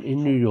women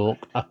in New York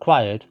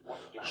acquired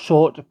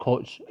short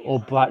cuts or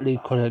brightly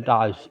coloured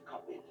dyes,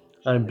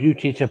 and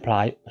beauty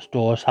supply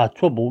stores had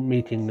trouble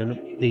meeting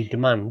the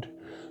demand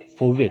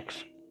for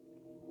wigs.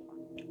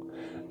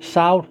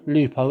 Sal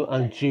Lupo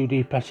and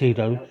Judy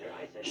Placido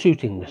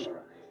shootings.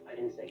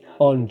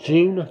 On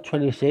June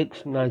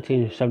 26,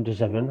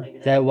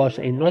 1977, there was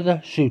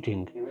another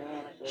shooting.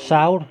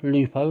 Sal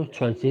Lupo,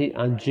 20,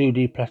 and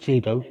Judy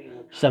Placido,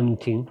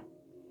 17,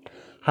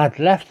 had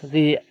left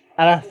the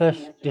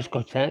Elephas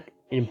discotheque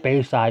in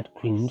Bayside,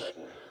 Queens,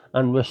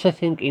 and were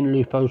sitting in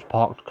Lupo's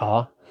parked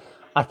car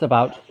at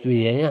about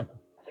 3 a.m.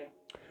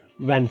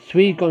 when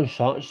 3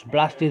 gunshots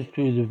blasted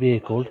through the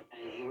vehicle.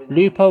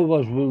 Lupo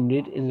was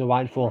wounded in the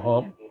right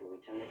forearm,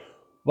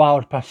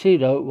 while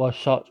Placido was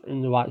shot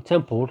in the right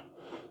temple,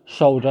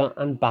 shoulder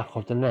and back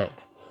of the neck,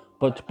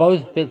 but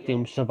both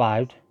victims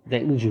survived their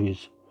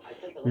injuries.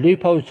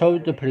 Lupo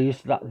told the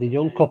police that the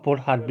young couple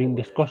had been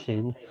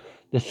discussing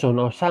the Son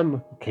of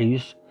Sam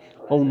case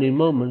only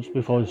moments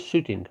before the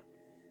shooting.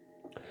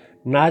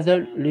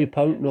 Neither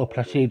Lupo nor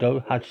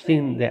Placido had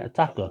seen the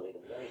attacker,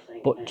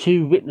 but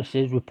 2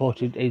 witnesses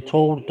reported a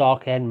tall,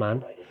 dark-haired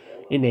man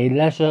in a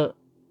leather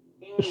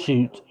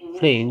suit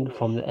fleeing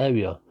from the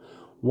area.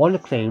 One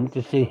claimed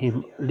to see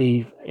him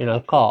leave in a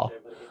car,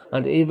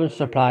 and even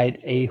supplied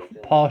a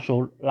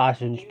partial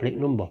license plate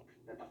number.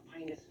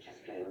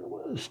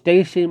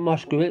 Stacy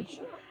Moskowitz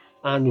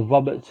and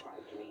Robert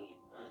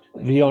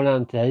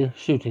Violante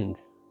shooting.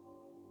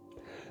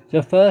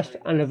 The first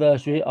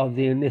anniversary of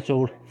the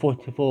initial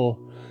 44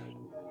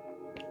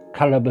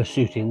 caliber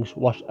shootings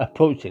was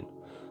approaching,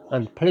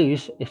 and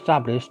police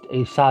established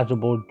a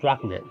sizable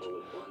dragnet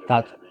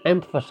that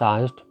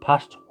emphasized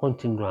past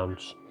hunting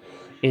grounds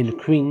in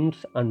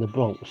Queens and the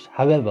Bronx.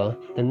 However,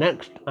 the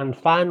next and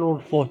final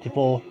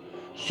 44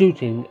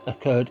 shooting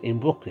occurred in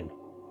Brooklyn.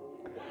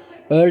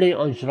 Early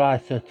on July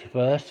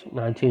 31st,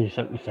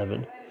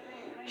 1977,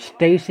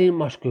 Stacy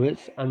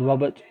Moskowitz and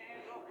Robert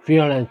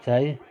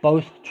Violante,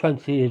 both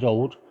 20 years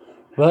old,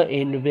 were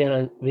in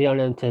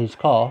Violante's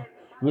car,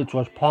 which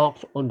was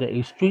parked under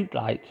a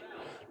streetlight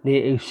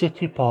near a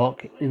city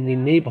park in the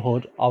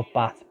neighborhood of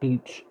Bath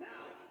Beach.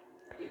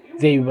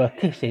 They were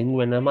kissing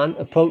when a man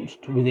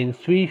approached within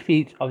 3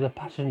 feet of the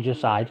passenger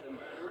side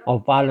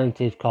of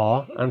Valente's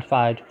car and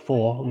fired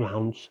 4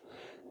 rounds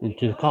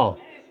into the car,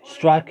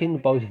 striking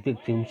both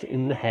victims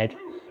in the head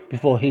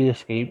before he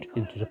escaped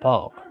into the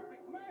park.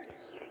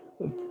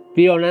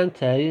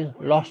 Violante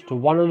lost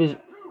one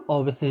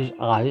of his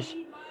eyes.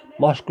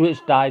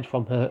 Moskowitz died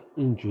from her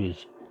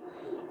injuries.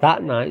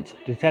 That night,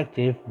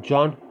 Detective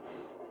John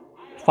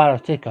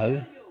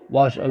Faratico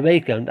was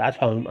awakened at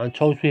home and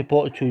told to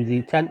report to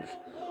the 10th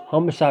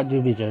Homicide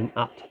Division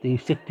at the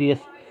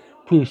 60th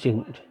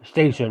Precinct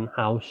Station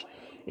House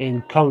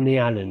in Coney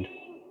Island.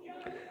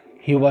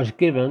 He was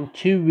given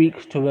 2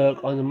 weeks to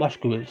work on the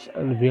Moskowitz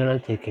and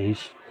Violante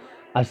case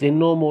as a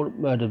normal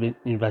murder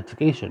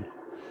investigation.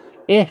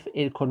 If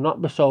it could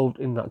not be solved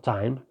in that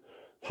time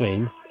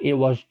frame, it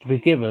was to be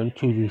given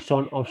to the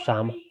Son of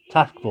Sam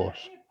task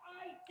force.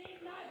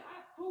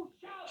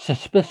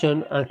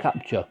 Suspicion and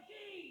capture.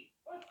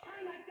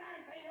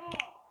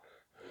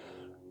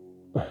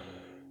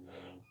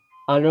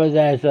 I know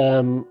that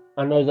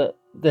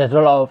there's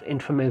a lot of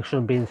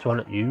information being thrown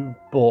at you,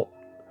 but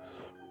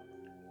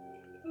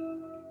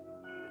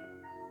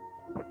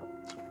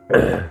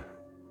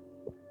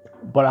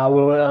I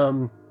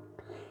will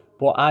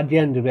but at the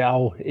end of it, I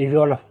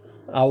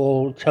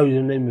will tell you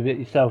the name of it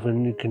yourself,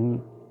 and you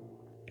can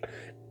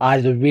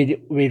either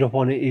read up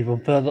on it even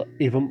further,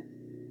 even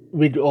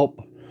read up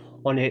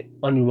on it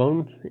on your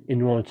own in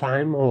your own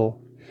time, or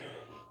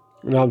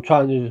I'm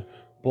trying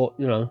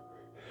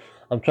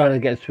to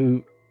get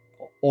through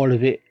all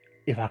of it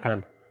if I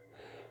can.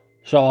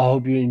 So I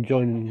hope you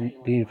enjoy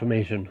the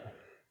information.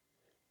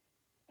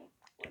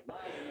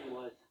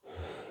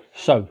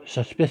 So,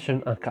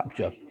 suspicion and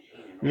capture.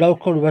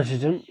 Local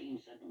resident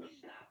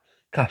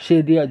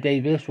Cassidia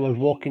Davis was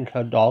walking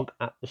her dog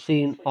at the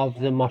scene of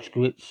the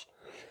Moskowitz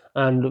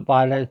and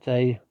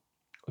Violante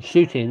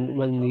shooting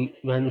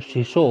when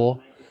she saw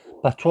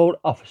patrol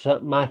officer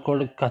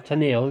Michael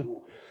Cattaneo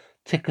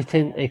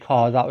ticketing a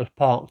car that was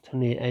parked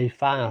near a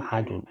fire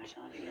hydrant.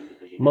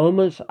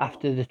 Moments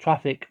after the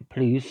traffic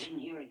police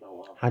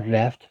had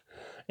left,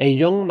 a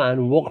young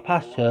man walked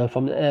past her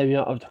from the area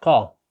of the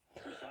car,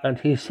 and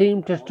he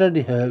seemed to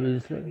study her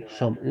with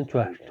some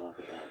interest.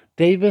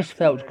 Davis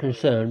felt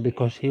concerned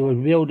because he was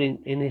wielding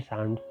in his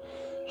hand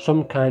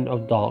some kind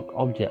of dark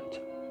object.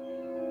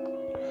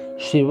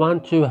 She ran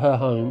to her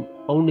home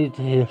only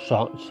to hear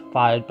shots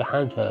fired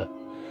behind her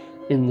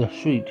in the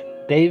street.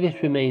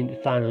 Davis remained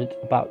silent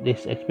about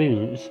this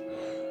experience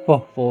for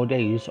 4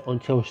 days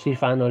until she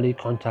finally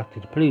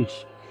contacted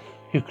police,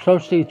 who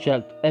closely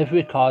checked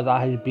every car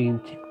that had been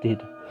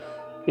ticketed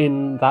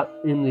in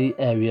the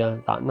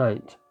area that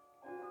night.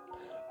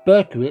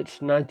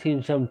 Berkowitz'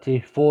 1970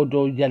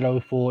 four-door yellow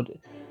Ford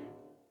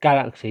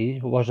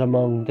Galaxy was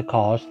among the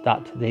cars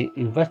that they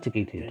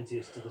investigated.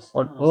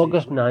 On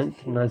August 9,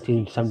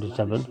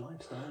 1977,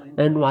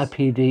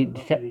 NYPD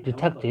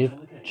Detective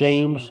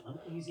James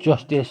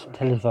Justice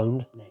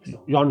telephoned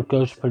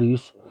Yonkers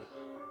Police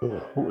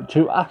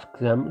to ask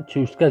them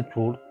to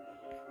schedule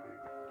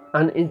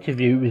an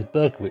interview with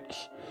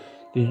Berkowitz.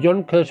 The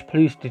Yonkers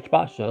Police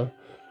dispatcher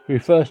who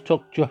first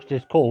took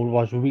Justice's call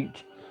was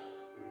Rita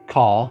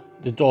Carr,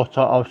 the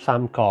daughter of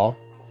Sam Carr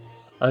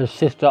and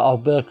sister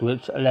of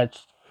Berkowitz,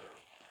 alleged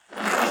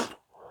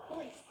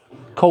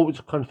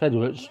cult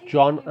Confederates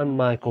John and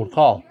Michael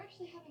Carr.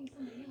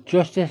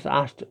 Justice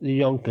asked the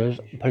Yonkers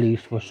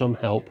police for some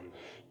help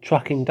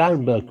tracking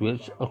down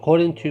Berkowitz.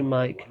 According to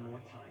Mike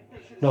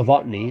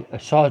Novotny, a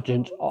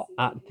sergeant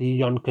at the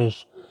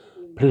Yonkers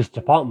Police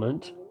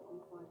Department,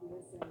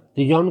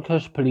 the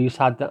Yonkers police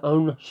had their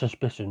own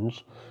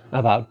suspicions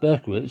about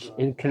Berkowitz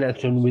in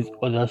connection with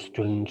other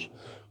strange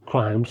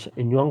crimes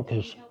in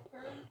Yonkers.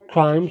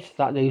 Crimes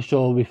that they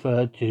saw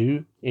referred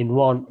to in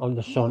one of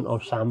the Son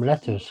of Sam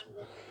letters.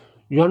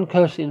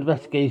 Yonkers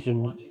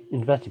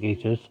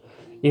investigators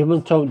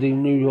even told the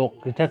New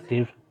York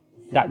detective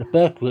that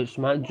Berkowitz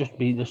might just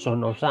be the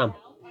son of Sam.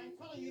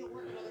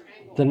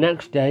 The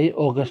next day,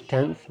 August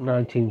 10,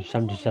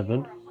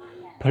 1977,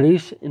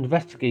 police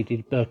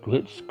investigated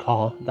Berkowitz's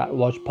car that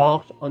was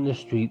parked on the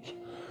street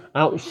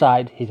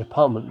outside his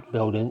apartment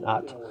building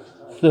at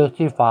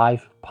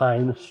 35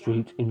 Pine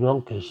Street in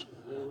Yonkers.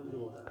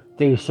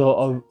 They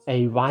saw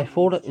a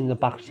rifle in the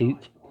back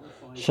seat,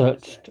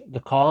 searched the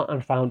car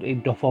and found a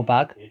duffel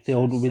bag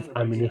filled with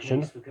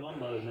ammunition,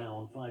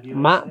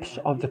 maps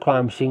of the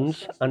crime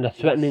scenes, and a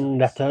threatening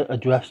letter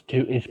addressed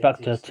to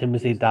Inspector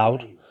Timothy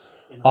Dowd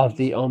of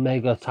the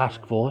Omega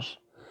Task Force.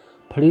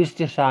 Police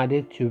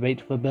decided to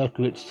wait for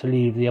Berkowitz to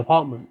leave the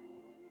apartment,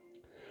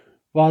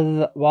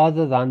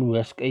 rather than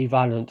risk a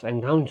violent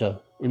encounter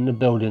in the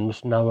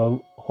building's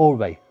narrow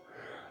hallway.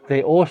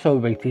 They also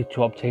waited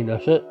to obtain a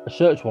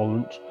search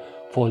warrant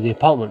for the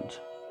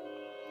apartment.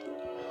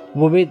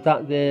 Worried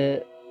that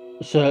the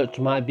search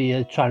might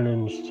be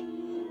challenged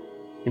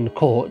in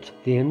court,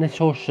 the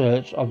initial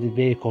search of the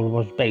vehicle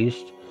was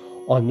based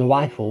on the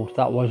rifle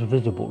that was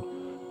visible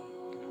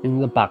in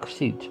the back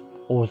seat.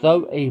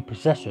 Although a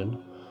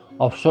possession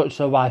of such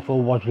a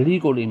rifle was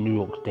legal in New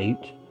York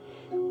State,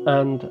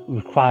 and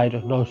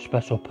required no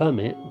special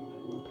permit,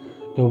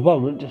 the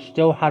warrant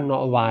still had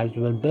not arrived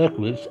when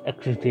Berkowitz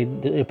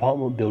exited the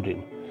apartment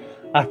building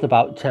at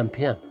about 10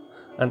 p.m.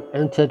 and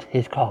entered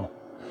his car.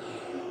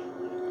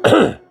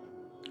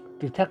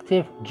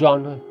 Detective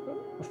John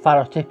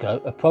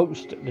Faratico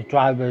approached the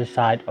driver's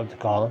side of the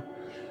car.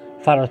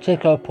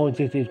 Faratico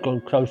pointed his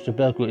gun close to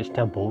Berkowitz's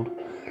temple,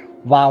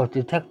 while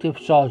Detective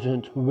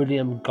Sergeant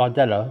William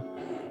Gardella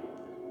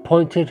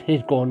pointed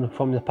his gun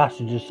from the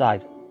passenger's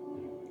side.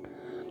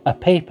 A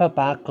paper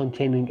bag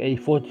containing a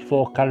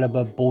 .44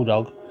 caliber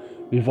Bulldog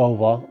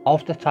revolver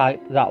of the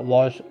type that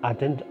was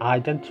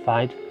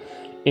identified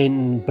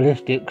in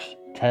ballistics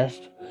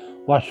test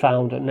was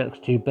found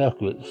next to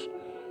Berkowitz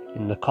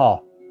in the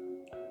car.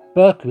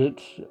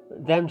 Berkowitz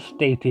then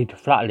stated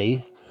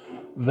flatly,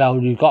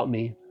 "Well, you got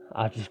me,"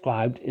 as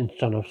described in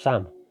Son of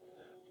Sam,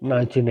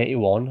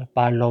 1981,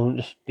 by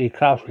Lawrence D.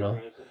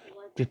 Klausner.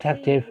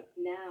 Detective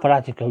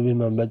Faratico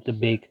remembered the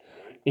big,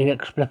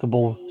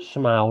 inexplicable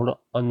smile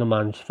on the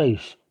man's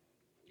face.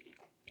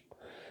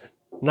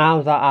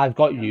 "Now that I've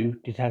got you,"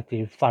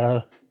 Detective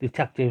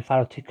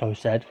Faratico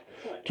said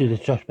to the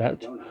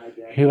suspect,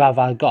 "who have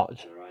I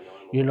got?"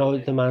 "You know,"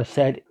 the man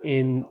said.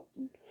 In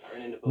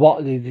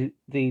what the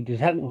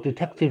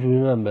detective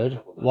remembered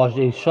was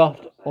a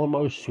soft,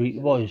 almost sweet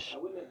voice.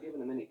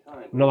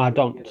 "No, I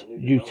don't.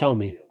 You tell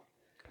me."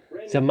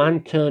 The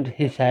man turned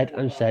his head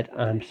and said,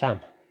 "I'm Sam."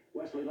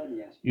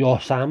 "You're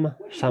Sam?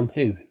 Sam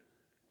who?"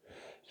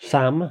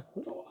 "Sam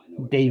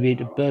David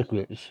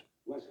Berkowitz."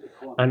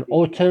 An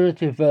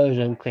alternative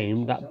version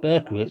claimed that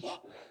Berkowitz's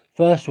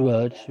first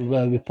words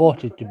were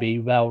reported to be,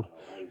 "Well,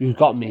 you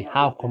got me.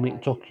 How come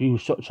it took you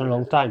such a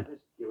long time?"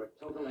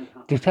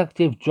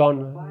 Detective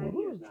John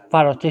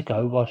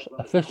Faratico was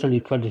officially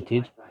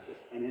credited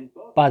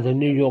by the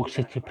New York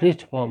City Police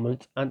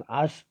Department and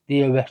as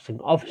the arresting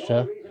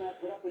officer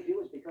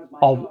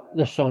of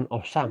the son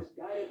of Sam.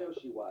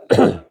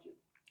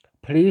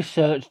 Police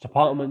searched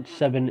Apartment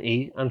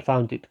 7E and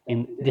found it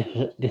in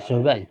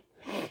disarray,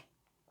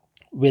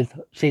 with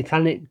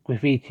satanic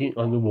graffiti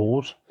on the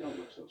walls.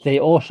 They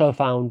also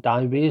found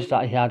diaries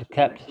that he had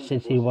kept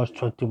since he was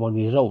 21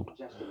 years old,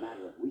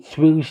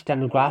 3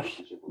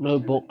 stenographs,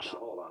 notebooks,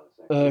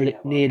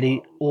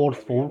 nearly all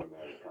full,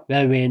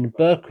 wherein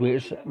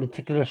Berkowitz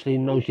meticulously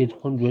noted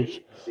hundreds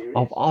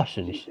of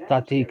arsons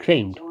that he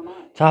claimed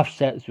to have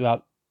set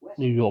throughout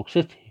New York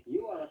City.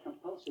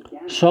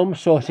 Some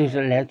sources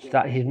allege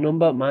that his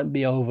number might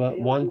be over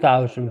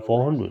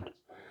 1,400.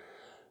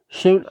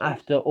 Soon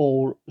after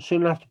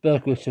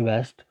Berkowitz's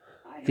arrest,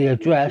 the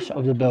address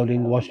of the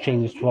building was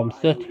changed from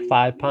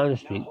 35 Pine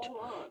Street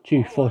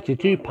to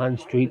 42 Pine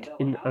Street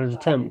in an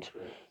attempt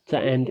to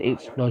end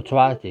its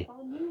notoriety.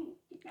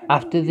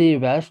 After the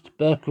arrest,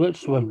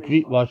 Berkowitz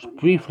was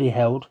briefly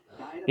held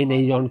in a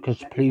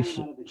Yonkers police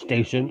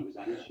station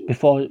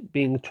before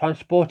being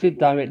transported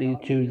directly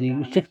to the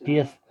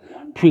 60th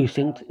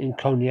precinct in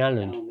Coney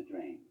Island,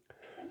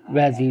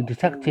 where the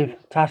detective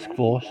task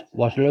force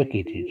was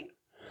located.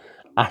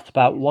 At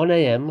about 1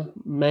 a.m.,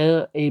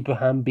 Mayor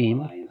Abraham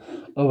Beame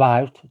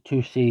arrived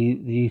to see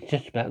the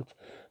suspect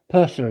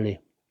personally.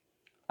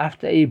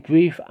 After a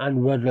brief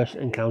and wordless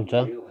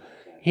encounter,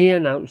 he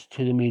announced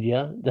to the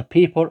media, "The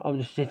people of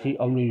the city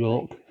of New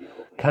York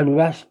can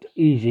rest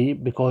easy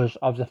because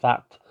of the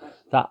fact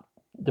that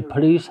the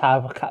police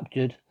have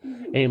captured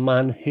a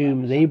man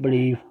whom they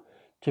believe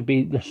to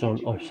be the son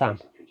of Sam."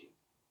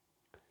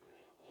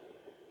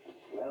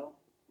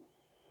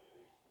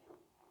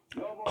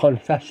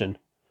 Confession.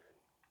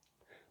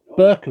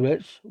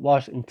 Berkowitz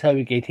was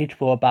interrogated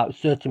for about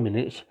 30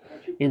 minutes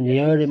in the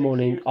early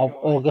morning of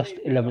August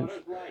 11,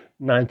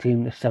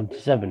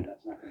 1977.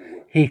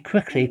 He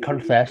quickly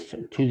confessed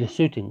to the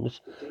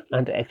shootings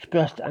and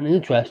expressed an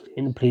interest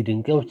in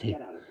pleading guilty.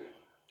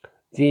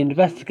 The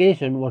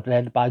investigation was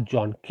led by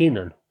John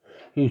Keenan,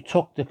 who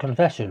took the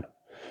confession.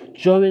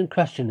 During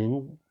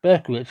questioning,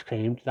 Berkowitz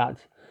claimed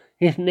that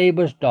his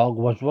neighbor's dog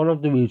was one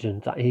of the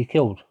reasons that he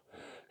killed,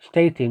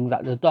 stating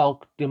that the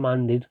dog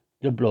demanded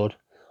the blood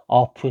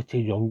of pretty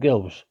young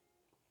girls.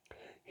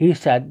 He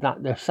said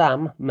that the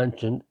Sam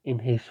mentioned in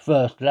his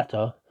first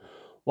letter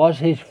was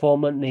his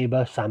former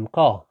neighbor Sam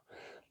Carr.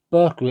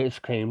 Berkowitz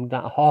claimed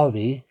that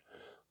Harvey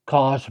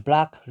Carr's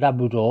black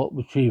Labrador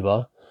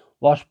retriever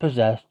was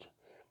possessed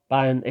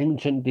by an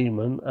ancient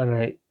demon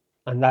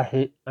and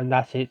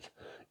that it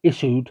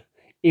issued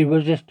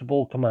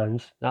irresistible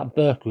commands that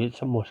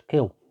Berkowitz must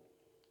kill.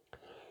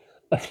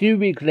 A few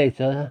weeks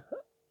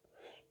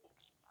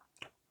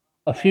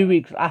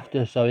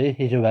after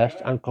his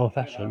arrest and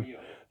confession,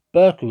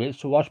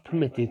 Berkowitz was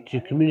permitted to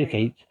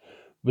communicate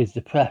with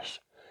the press.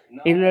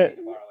 In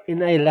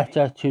a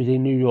letter to the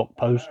New York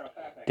Post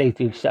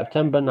dated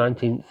September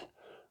 19th,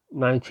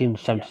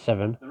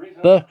 1977,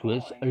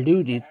 Berkowitz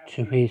alluded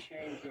to his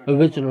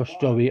original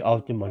story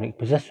of demonic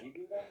possession,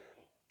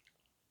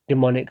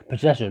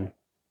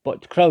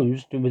 but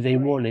closed with a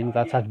warning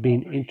that has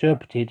been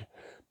interpreted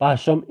by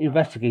some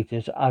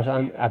investigators as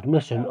an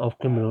admission of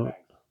criminal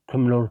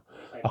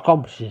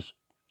accomplices.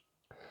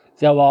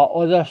 "There are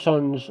other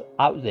sons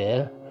out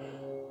there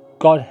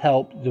God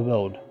help the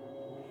world.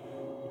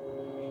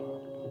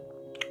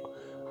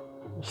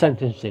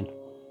 Sentencing.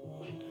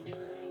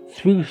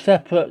 3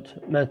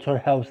 separate mental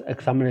health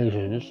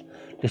examinations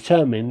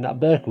determined that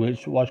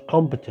Berkowitz was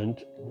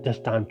competent to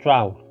stand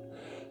trial.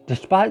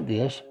 Despite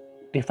this,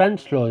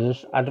 defense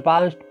lawyers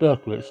advised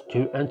Berkowitz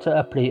to enter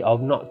a plea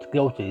of not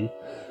guilty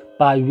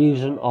by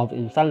reason of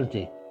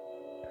insanity.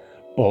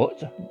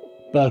 But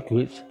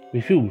Berkowitz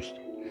refused.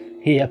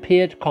 He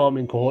appeared calm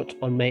in court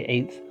on May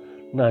 8,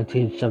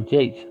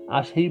 1978,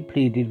 as he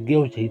pleaded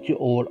guilty to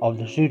all of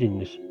the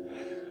shootings.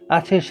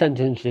 At his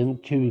sentencing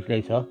 2 weeks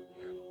later,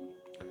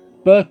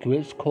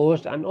 Berkowitz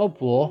caused an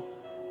uproar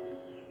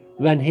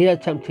when he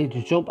attempted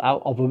to jump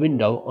out of a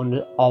window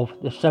of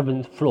the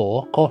 7th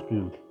floor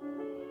courtroom.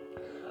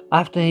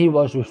 After he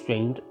was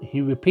restrained,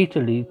 he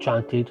repeatedly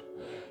chanted,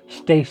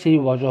 "Stacy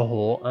was a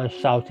whore," and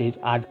shouted,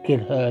 "I'd kill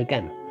her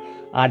again.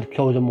 I'd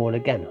kill them all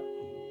again."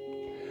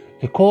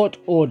 The court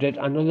ordered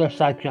another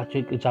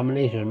psychiatric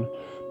examination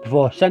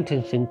before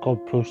sentencing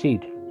could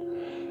proceed.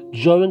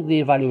 During the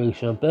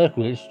evaluation,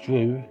 Berkowitz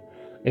drew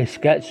a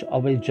sketch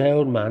of a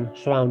jailed man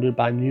surrounded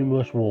by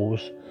numerous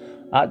walls.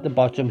 At the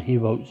bottom he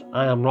wrote,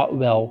 "I am not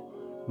well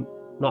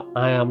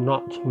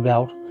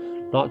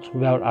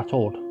at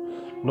all."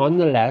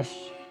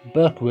 Nonetheless,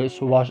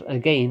 Berkowitz was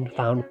again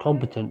found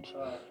competent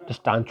to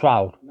stand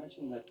trial.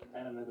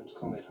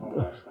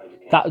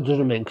 That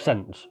doesn't make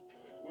sense.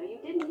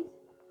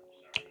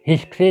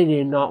 He's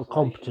clearly not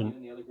competent.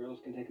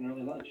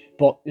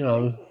 But,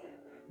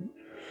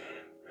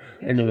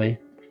 anyway,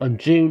 on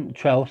June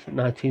 12,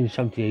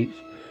 1978,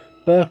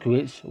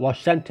 Berkowitz was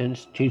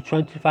sentenced to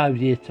 25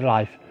 years to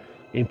life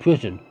in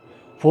prison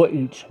for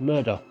each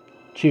murder,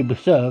 to be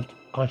served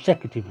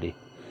consecutively.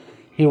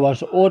 He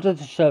was ordered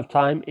to serve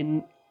time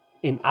in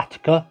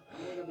Attica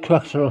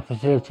Correctional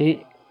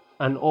Facility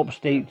and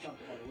upstate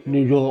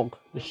New York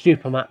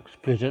Supermax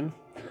prison.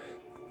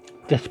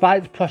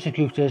 Despite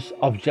prosecutors'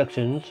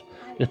 objections,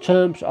 the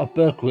terms of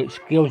Berkowitz's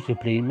guilty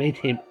plea made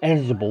him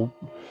eligible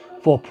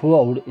for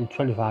parole in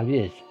 25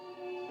 years.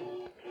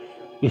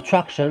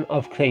 Retraction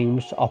of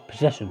claims of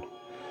possession.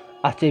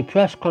 At a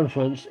press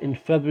conference in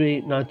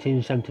February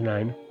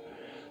 1979,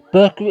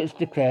 Berkowitz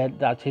declared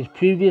that his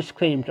previous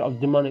claims of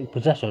demonic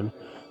possession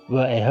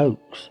were a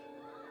hoax.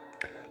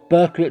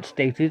 Berkowitz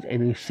stated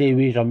in a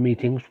series of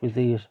meetings with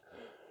his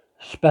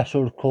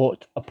special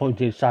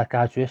court-appointed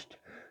psychiatrist,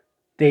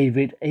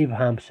 David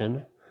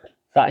Abrahamson,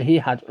 that he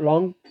had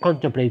long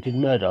contemplated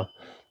murder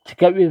to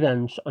get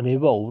revenge on a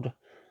world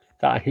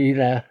that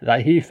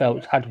he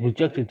felt had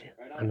rejected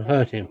and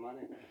hurt him.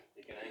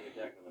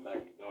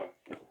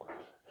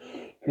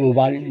 Well,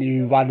 why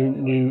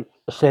didn't you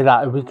say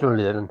that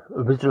originally then?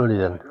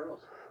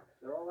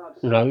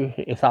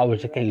 If that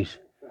was the case.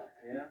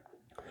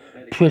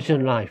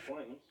 Prison life.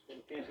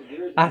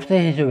 After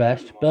his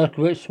arrest,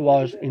 Berkowitz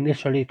was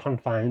initially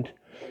confined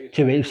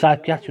to a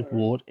psychiatric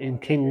ward in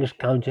Kings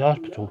County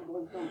Hospital,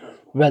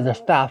 where the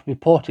staff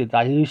reported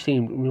that he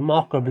seemed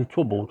remarkably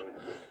troubled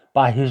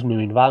by his new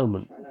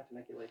environment.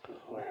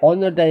 On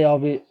the day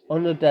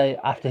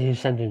after his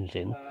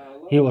sentencing,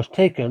 he was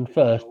taken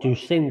first to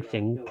Sing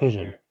Sing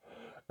prison,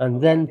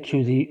 and then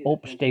to the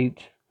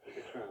upstate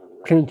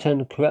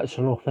Clinton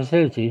Correctional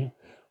Facility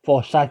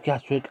for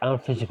psychiatric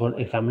and physical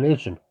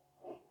examination.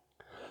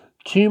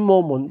 2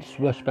 more months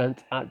were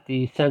spent at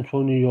the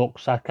Central New York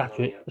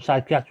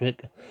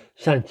Psychiatric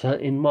Center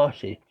in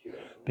Marcy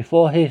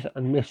before his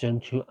admission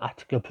to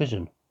Attica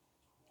Prison.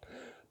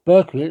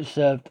 Berkowitz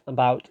served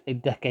about a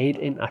decade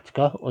in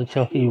Attica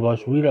until he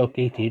was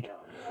relocated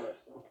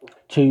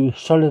to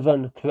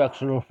Sullivan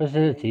Correctional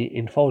Facility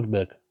in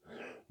Fallsburg,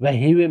 where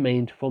he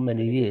remained for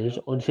many years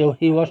until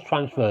he was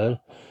transferred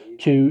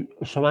to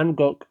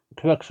Saranac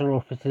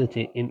Correctional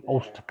Facility in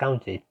Ulster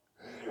County.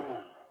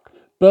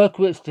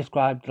 Berkowitz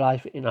described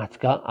life in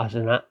Attica as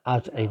a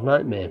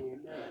nightmare.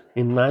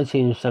 In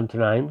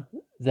 1979,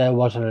 there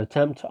was an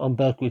attempt on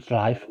Berkowitz's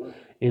life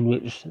in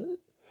which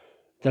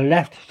the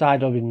left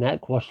side of his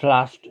neck was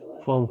slashed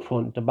from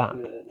front to back,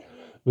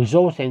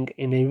 resulting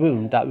in a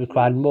wound that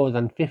required more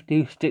than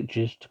 50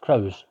 stitches to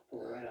close.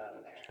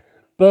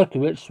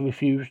 Berkowitz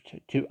refused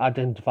to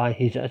identify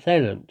his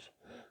assailant,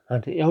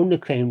 and he only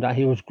claimed that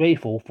he was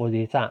grateful for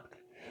the attack.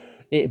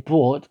 It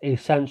brought a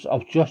sense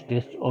of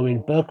justice, or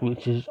in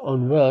Berkowitz's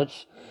own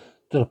words,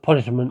 the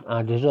punishment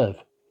I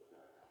deserve.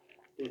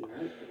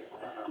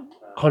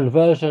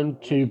 Conversion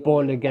to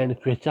born-again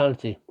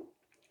Christianity.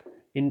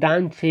 In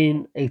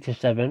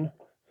 1987,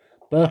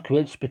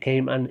 Berkowitz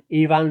became an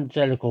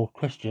evangelical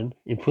Christian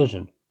in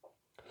prison.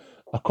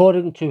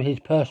 According to his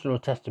personal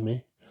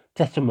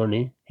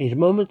testimony, his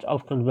moment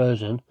of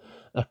conversion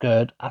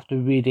occurred after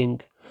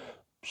reading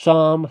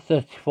Psalm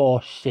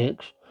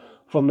 34:6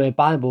 from a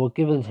Bible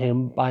given to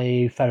him by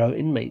a fellow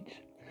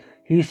inmate.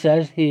 He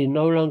says he is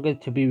no longer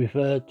to be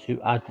referred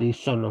to as the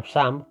son of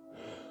Sam,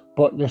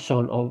 but the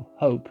son of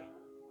hope.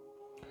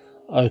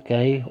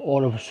 Okay,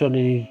 all of a sudden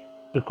he's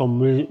become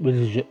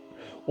religious.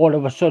 All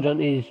of a sudden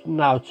he's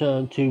now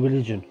turned to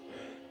religion.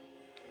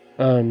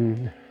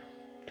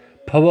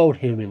 Parole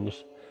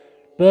hearings.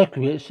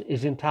 Berkowitz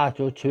is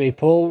entitled to a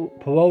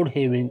parole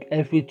hearing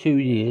every 2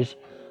 years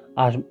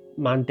as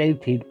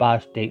mandated by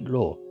state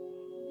law.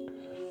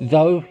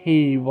 Though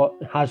he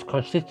has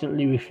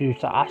consistently refused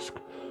to ask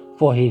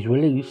for his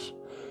release,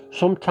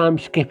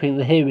 sometimes skipping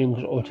the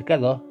hearings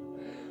altogether.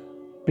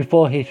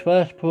 Before his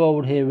first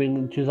parole hearing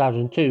in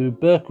 2002,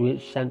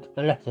 Berkowitz sent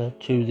a letter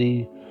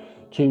to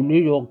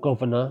New York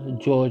Governor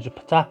George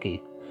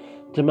Pataki,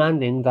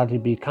 demanding that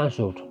it be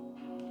cancelled.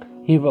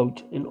 He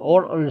wrote, "In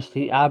all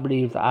honesty, I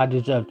believe that I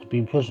deserve to be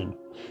in prison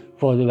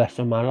for the rest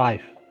of my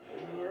life.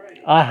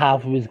 I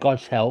have, with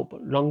God's help,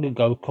 long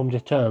ago come to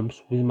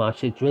terms with my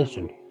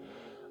situation,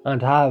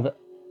 and have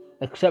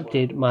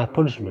accepted my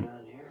punishment."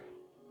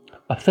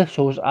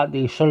 Officials at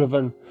the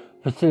Sullivan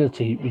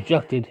facility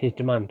rejected his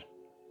demand.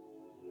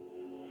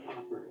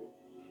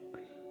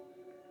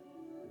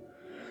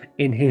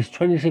 In his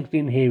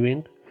 2016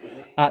 hearing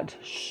at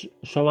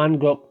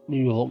Saranac,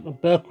 New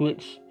York,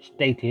 Berkowitz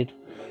stated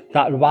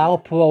that while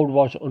parole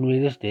was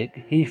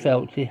unrealistic, he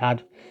felt he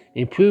had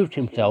improved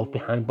himself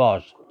behind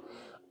bars,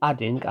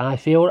 adding, "I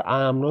feel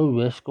I am no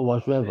risk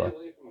whatsoever."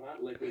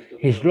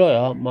 His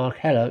lawyer, Mark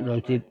Heller,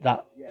 noted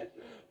that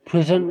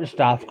prison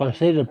staff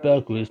considered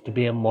Berkowitz to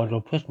be a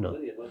model prisoner.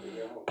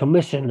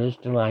 Commissioners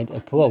denied a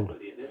parole.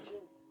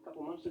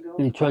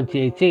 In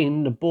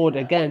 2018, the board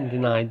again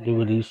denied the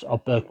release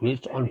of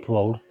Berkowitz on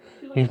parole.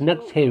 His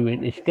next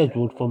hearing is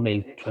scheduled for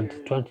May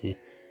 2020.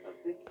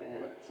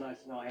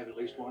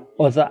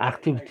 Other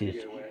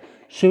activities.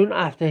 Soon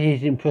after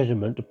his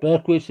imprisonment,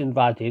 Berkowitz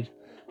invited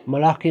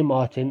Malachi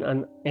Martin,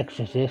 an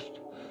exorcist,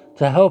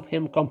 to help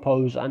him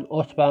compose an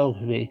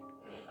autobiography,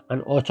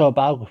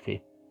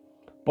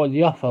 but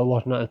the offer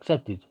was not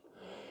accepted.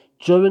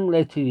 During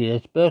later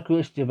years,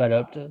 Berkowitz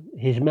developed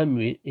his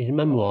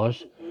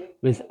memoirs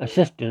with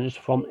assistance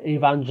from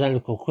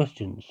evangelical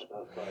Christians.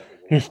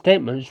 His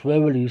statements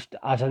were released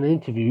as an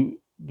interview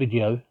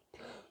video,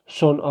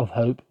 Son of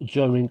Hope,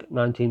 during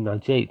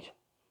 1998,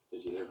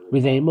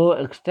 with a more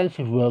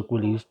extensive work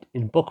released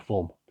in book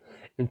form,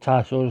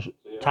 titled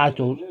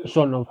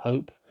Son of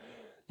Hope,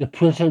 The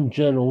Prison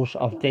Journals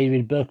of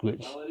David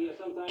Berkowitz,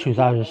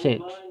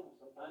 2006.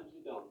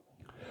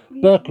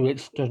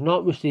 Berkowitz does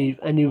not receive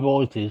any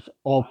royalties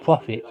or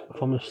profit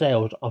from the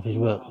sales of his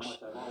works.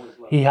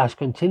 He has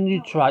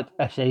continued to write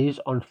essays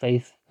on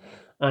faith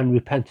and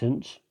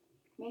repentance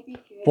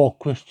for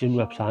Christian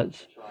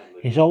websites.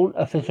 His own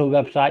official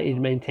website is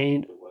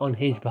maintained on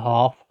his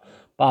behalf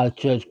by a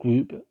church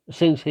group,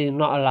 since he is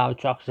not allowed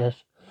to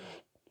access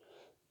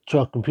to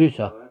a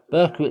computer.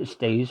 Berkowitz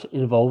stays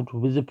involved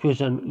with the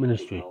prison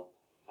ministry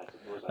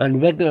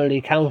and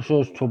regularly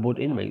counsels troubled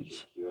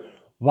inmates.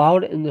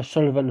 While in the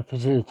Sullivan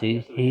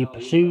facility, he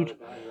pursued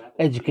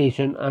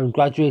education and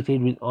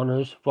graduated with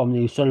honors from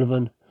the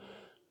Sullivan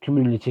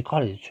Community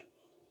College.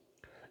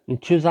 In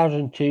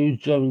 2002,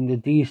 during the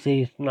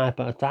DC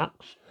sniper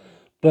attacks,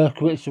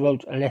 Berkowitz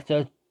wrote a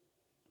letter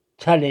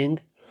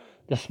telling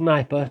the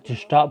sniper to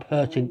stop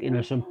hurting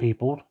innocent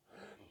people.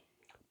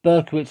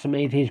 Berkowitz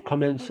made his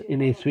comments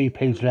in a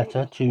 3-page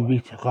letter to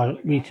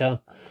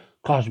Rita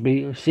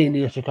Cosby,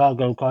 senior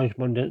Chicago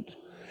correspondent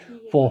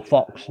for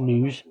Fox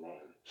News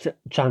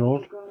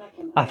channel,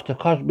 after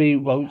Cosby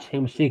wrote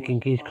him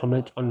seeking his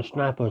comment on the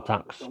sniper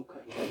attacks.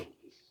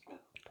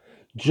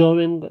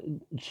 During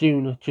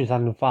June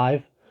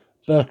 2005,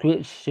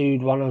 Berkowitz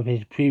sued one of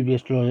his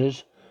previous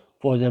lawyers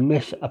for the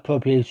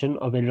misappropriation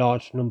of a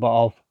large number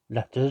of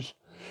letters,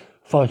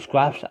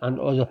 photographs, and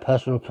other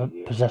personal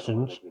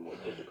possessions.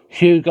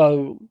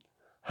 Hugo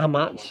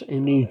Hamatz, a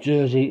New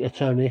Jersey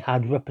attorney,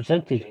 had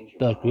represented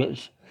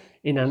Berkowitz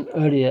in an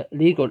earlier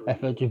legal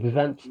effort to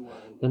prevent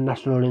the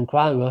National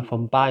Enquirer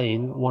from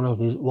buying one of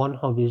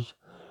his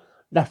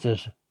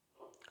letters.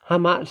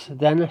 Hamatz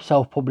then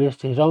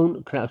self-published his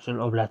own collection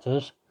of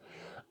letters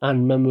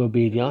and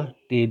memorabilia,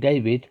 Dear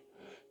David,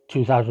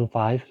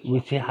 2005,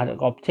 which he had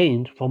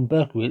obtained from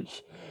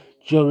Berkowitz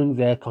during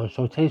their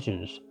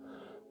consultations.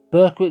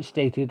 Berkowitz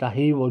stated that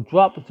he would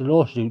drop the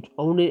lawsuit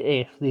only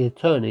if the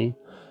attorney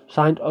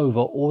signed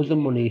over all the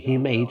money he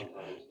made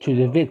to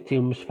the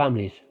victims'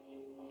 families.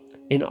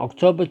 In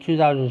October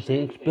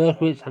 2006,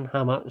 Berkowitz and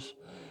Hamatz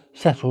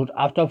settled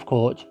out of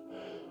court,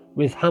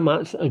 with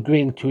Hamatz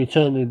agreeing to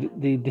return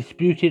the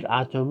disputed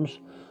items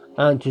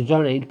and to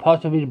donate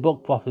part of his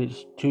book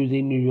profits to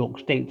the New York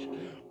State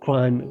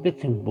Crime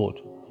Victims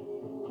Board.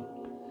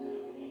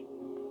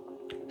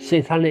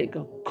 Satanic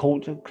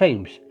cult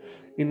claims.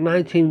 In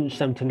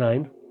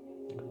 1979,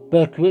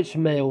 Berkowitz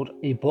mailed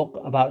a book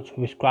about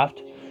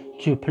witchcraft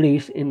to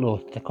police in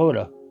North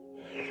Dakota.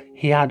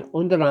 He had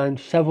underlined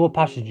several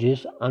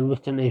passages and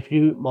written a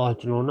few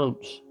marginal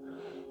notes,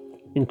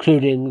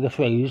 including the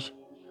phrase,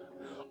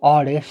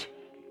 "Alice,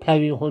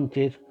 Perry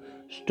hunted,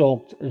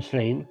 stalked and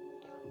slain,"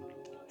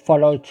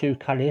 followed to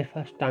Caliph,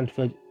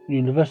 Stanford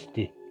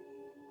University.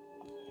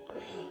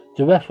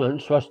 The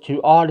reference was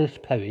to Alice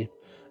Perry,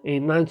 a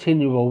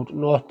 19-year-old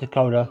North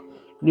Dakota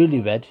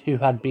newlywed who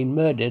had been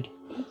murdered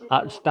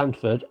at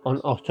Stanford on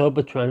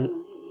October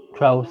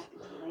 12,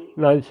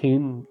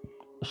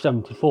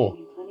 1974.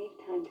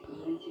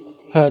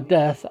 Her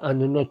death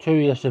and the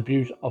notorious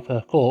abuse of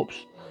her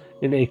corpse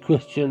in a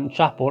Christian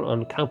chapel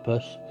on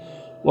campus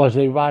was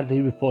a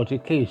widely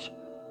reported case.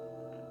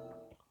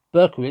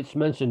 Berkowitz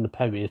mentioned the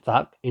Perry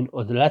attack in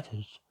other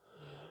letters,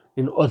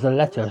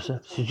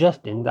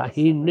 suggesting that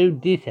he knew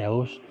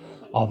details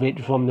of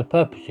it from the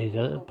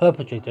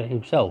perpetrator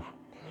himself.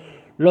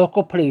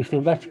 Local police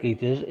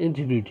investigators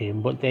interviewed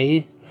him, but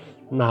they,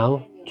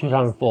 now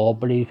 2004,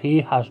 believe he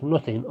has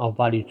nothing of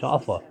value to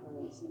offer.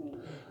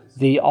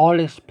 The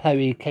Arliss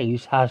Perry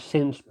case has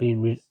since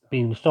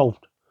been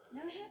solved.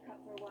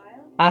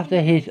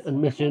 After his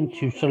admission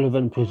to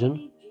Sullivan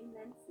Prison,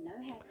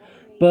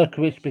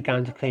 Berkowitz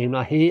began to claim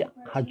that he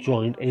had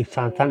joined a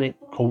satanic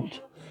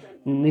cult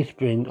in the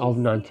spring of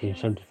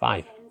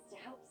 1975.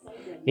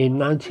 In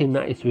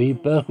 1993,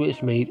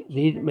 Berkowitz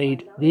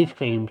made these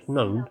claims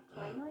known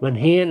when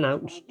he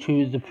announced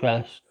to the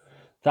press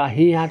that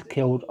he had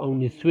killed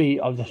only 3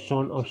 of the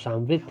Son of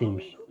Sam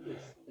victims: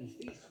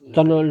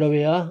 Donna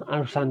Luria,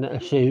 Alexander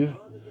Asuv,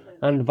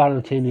 and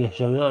Valentina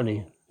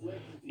Soriani.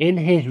 In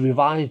his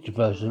revised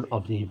version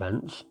of the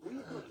events,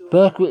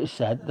 Berkowitz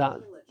said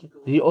that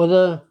the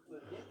other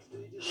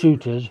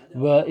shooters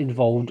were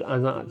involved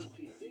and that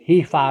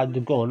he fired the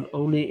gun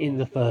only in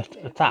the first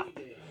attack,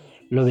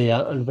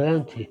 Luria and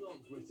Valenti,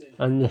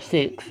 and the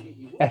 6th,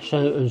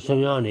 Esso and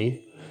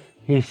Soriani.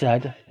 He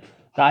said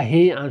that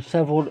he and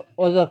several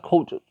other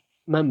cult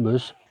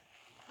members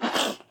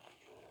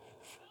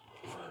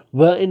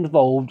were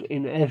involved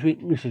in every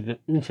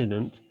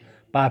incident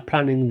by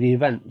planning the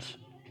events,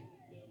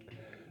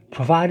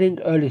 providing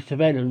early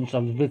surveillance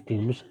of the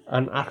victims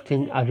and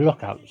acting as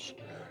lookouts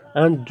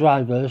and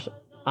drivers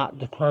at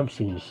the crime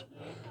scenes.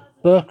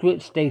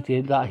 Berkowitz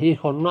stated that he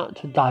could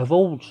not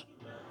divulge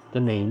the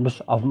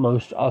names of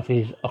most of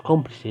his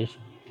accomplices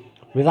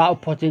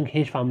without putting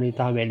his family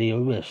directly at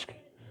risk.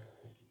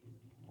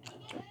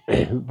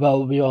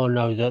 Well, we all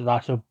know that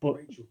that's a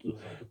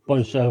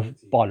bunch of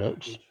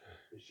bollocks.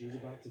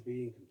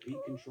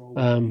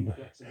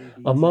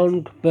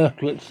 Among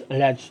Berkowitz's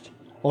alleged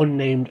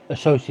unnamed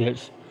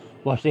associates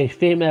was a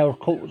female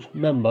cult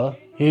member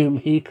whom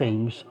he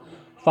claims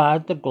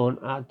fired the gun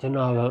at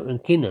Denaro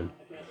and Keenan,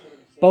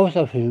 both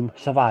of whom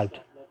survived.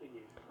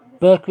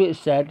 Berkowitz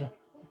said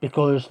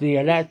because the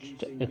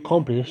alleged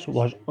accomplice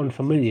was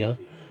unfamiliar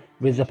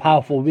with the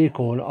powerful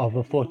recoil of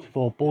a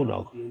 .44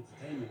 Bulldog.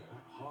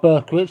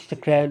 Berkowitz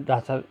declared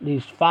that at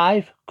least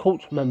 5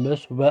 cult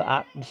members were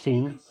at the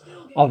scene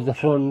of the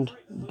Front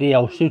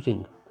DL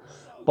shooting,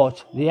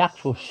 but the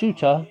actual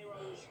shooter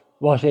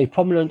was a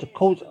prominent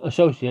cult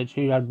associate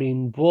who had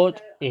been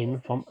brought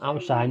in from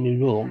outside New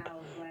York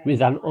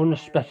with an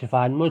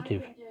unspecified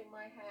motive.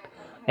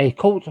 A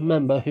cult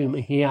member whom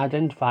he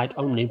identified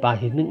only by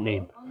his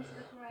nickname,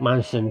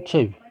 Manson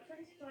 2.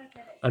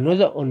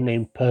 Another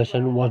unnamed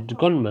person was the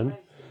gunman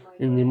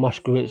in the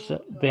Moskowitz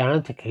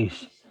Violante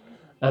case,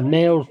 a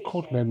male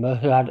cult member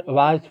who had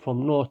arrived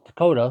from North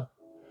Dakota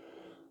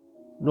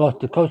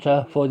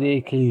for the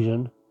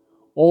occasion,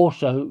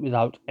 also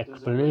without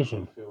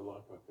explanation.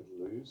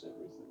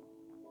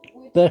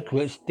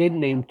 Berkowitz did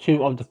name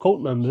 2 of the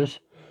cult members,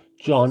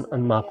 John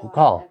and Michael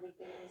Carr.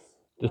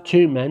 The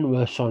 2 men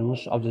were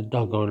sons of the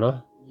dog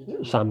owner,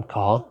 Sam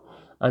Carr,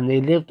 and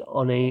they lived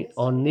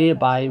on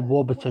nearby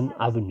Warburton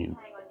Avenue.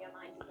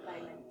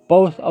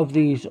 Both of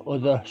these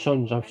other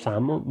sons of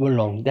Sam were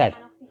long dead.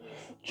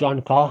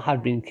 John Carr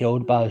had been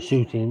killed by a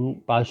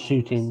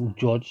shooting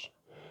judge.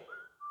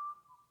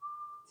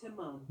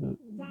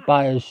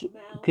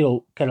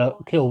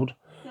 Killed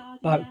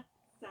by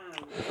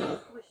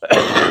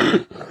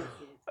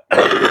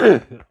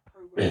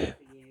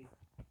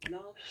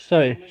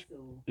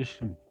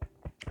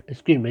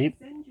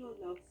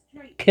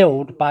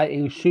killed by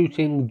a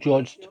shooting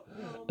judged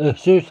a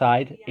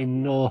suicide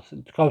in North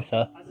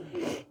Dakota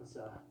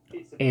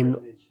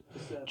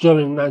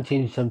during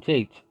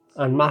 1978,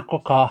 and Michael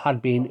Carr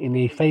had been in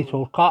a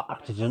fatal car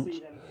accident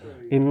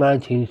in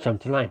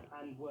 1979.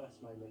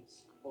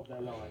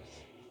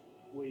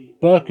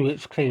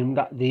 Berkowitz claimed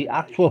that the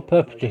actual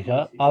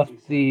perpetrator of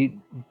the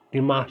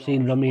DeMarcy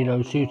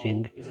Lomino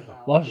shooting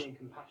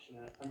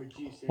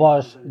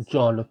was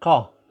John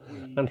Carr,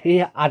 and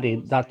he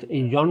added that a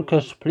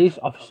Yonkers police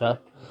officer,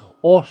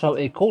 also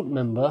a cult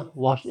member,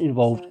 was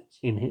involved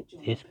in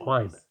his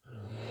crime.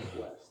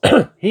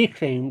 He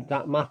claimed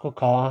that Michael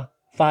Carr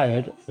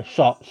fired the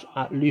shots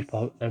at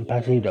Lupo and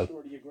Placido.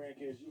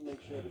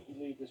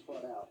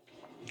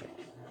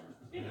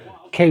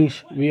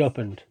 Case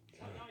reopened.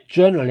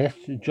 Journalist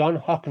John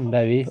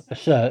Hockenberry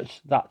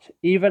asserts that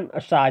even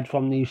aside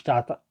from the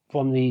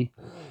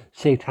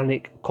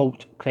satanic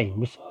cult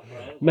claims,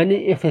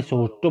 many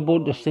officials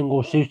doubled the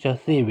single shooter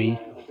theory,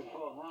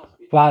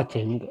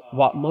 writing,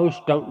 "What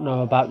most don't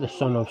know about the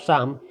Son of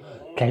Sam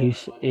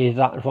case is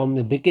that from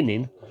the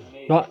beginning,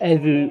 not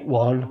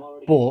everyone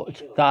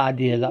bought the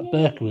idea that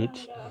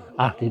Berkowitz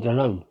acted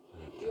alone."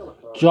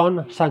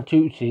 John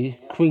Santucci,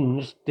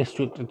 Queens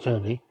District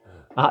Attorney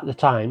at the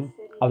time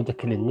of the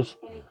killings,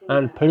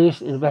 and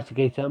police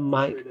investigator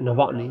Mike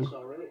Novotny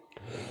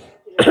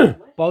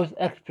Both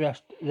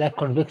expressed their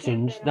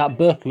convictions that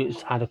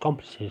Berkowitz had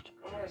accomplices.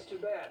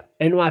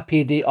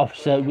 NYPD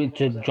officer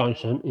Richard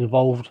Johnson,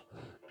 involved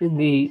in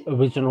the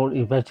original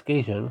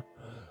investigation,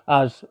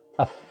 has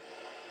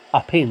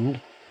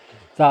opined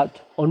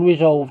that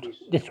unresolved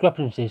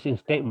discrepancies in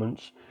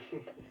statements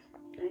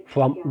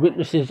from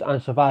witnesses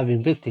and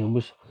surviving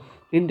victims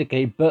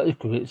indicate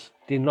Berkowitz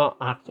did not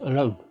act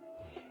alone.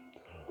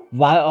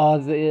 Why are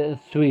the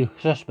three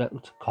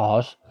suspect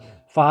cars,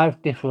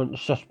 5 different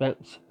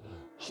suspects'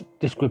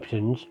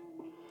 descriptions,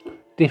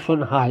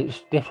 different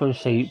heights, different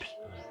shapes,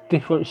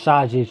 different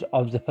sizes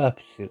of the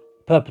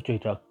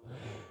perpetrator?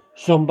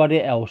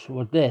 Somebody else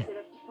was there.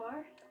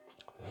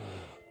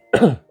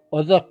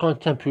 Other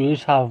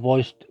contemporaries have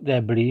voiced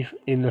their belief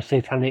in the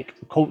satanic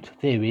cult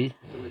theory,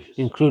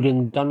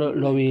 including Donna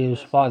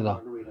Laurier's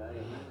father,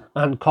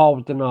 and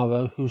Carl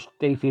Denaro, who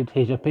stated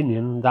his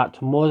opinion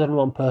that more than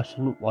one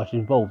person was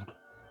involved,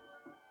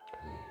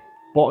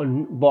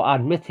 but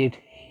admitted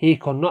he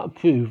could not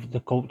prove the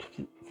cult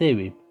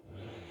theory.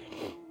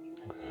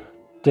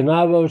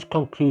 Denaro's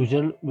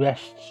conclusion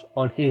rests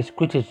on his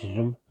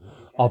criticism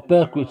of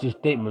Berkowitz's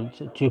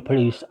statements to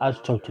police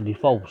as totally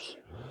false.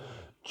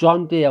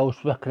 John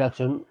Dale's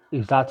recollection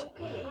is that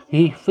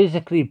he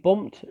physically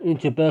bumped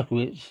into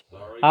Berkowitz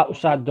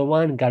outside the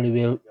Wine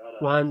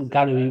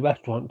Gallery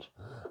restaurant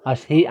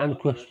as he and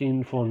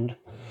Christine Fund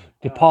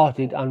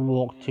departed and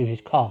walked to his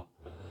car,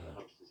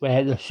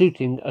 where the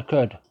shooting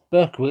occurred.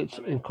 Berkowitz,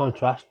 in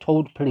contrast,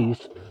 told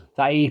police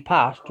that he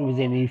passed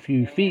within a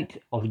few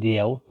feet of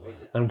Dale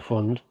and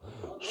Fund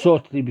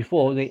shortly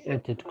before they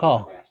entered the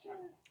car.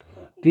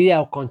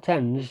 Dale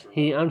contends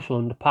he and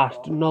Fund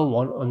passed no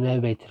one on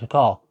their way to the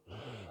car,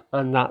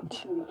 and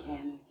that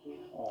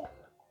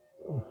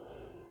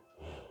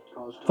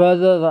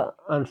further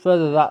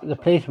that the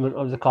placement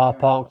of the car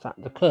parked at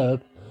the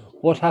curb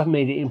would have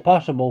made it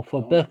impossible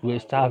for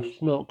Berkowitz to have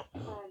snuck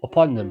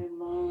upon them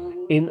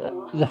in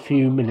the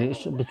few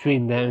minutes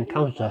between their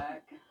encounter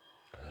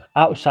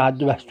outside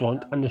the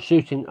restaurant and the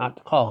shooting at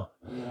the car.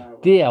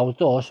 DL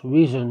thus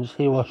reasons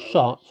he was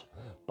shot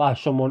by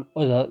someone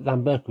other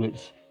than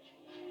Berkowitz.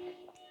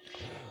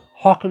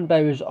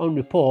 Hockenberry's own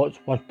report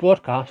was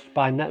broadcast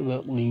by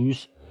Network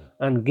News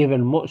and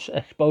given much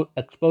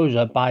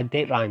exposure by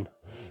Dateline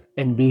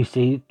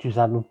NBC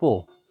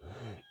 2004.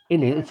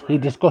 In it, he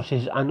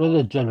discusses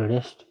another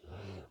journalist,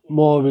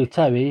 Maury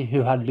Terry,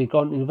 who had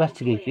begun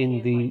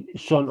investigating the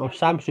Son of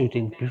Sam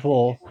shooting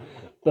before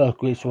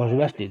Berkowitz was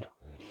arrested.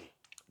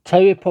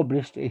 Terry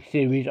published a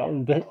series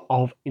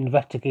of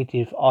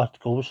investigative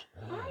articles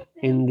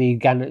in the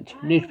Gannett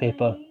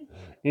newspaper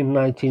in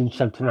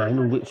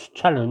 1979, which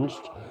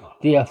challenged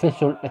the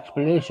official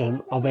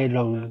explanation of a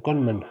lone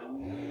gunman.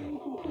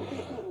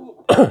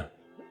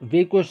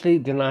 Vigorously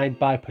denied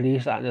by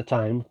police at the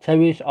time,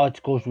 Terry's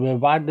articles were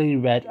widely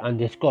read and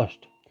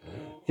discussed.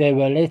 They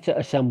were later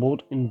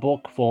assembled in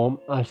book form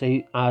as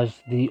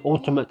The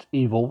Ultimate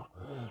Evil,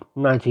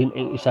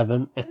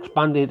 1987,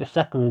 expanded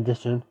second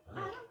edition,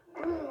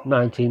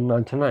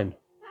 1999.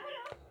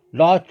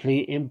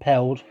 Largely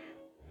impelled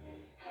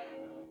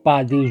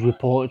by these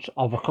reports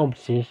of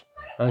accomplices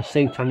and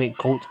satanic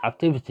cult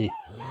activity,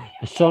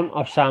 the Son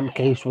of Sam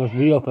case was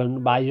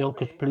reopened by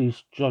Yonkers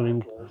police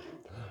during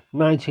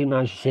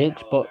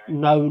 1996, but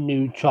no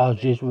new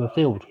charges were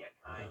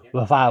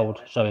filed.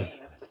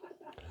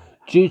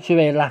 Due to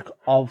a lack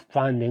of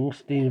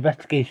findings, the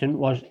investigation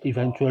was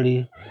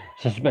eventually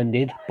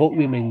suspended, but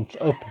remains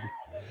open.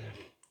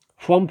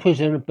 From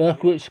prison,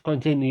 Berkowitz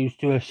continues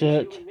to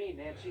assert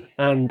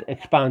and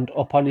expand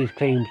upon his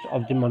claims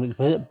of demonic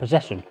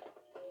possession.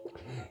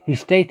 He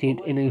stated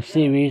in a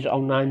series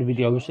of 9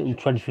 videos in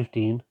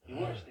 2015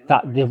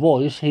 that the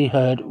voice he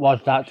heard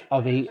was that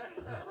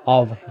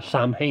of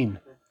Sam Hain,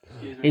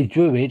 a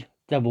druid,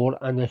 devil,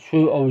 and the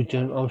true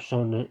origin of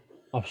Son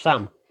of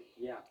Sam.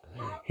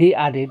 He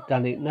added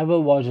that it never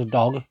was a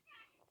dog,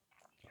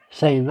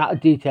 saying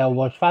that detail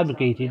was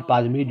fabricated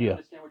by the media.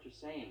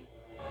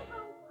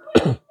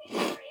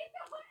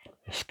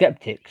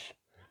 Skeptics.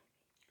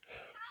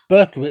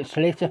 Berkowitz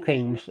later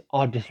claims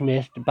are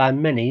dismissed by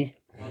many.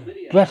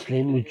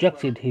 Breslin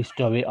rejected his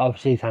story of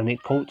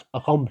satanic cult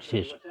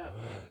accomplices,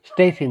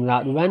 stating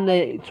that when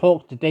they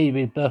talked to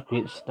David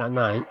Berkowitz that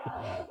night,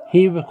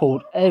 he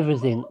recalled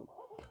everything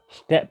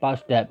step by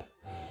step.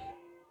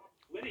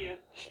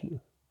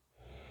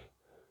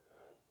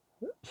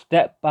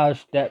 Step by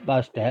step,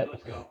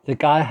 the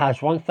guy has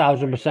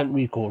 1000%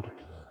 recall,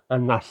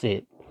 and that's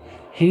it.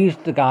 He's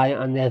the guy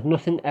and there's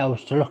nothing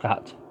else to look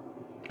at.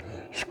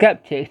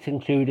 Skeptics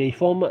include a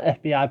former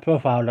FBI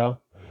profiler,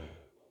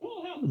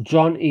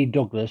 John E.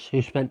 Douglas,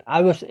 who spent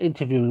hours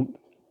interviewing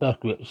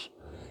Berkowitz.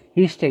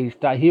 He states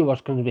that he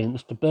was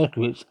convinced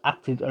Berkowitz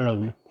acted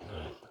alone,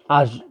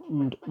 as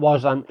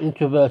was an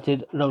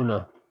introverted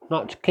loner,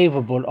 not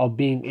capable of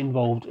being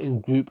involved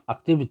in group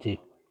activity.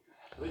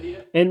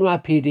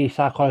 NYPD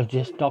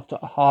psychologist Dr.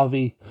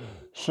 Harvey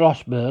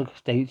Schlossberg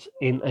states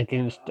in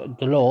Against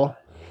the Law,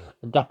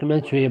 a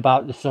documentary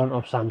about the Son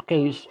of Sam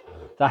case,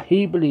 that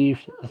he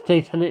believes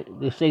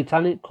the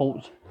satanic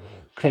cult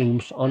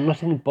claims are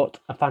nothing but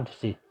a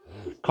fantasy,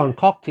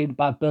 concocted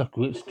by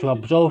Berkowitz to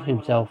absolve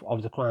himself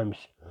of the crimes.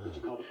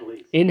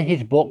 In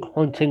his book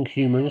Hunting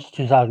Humans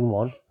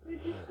 2001,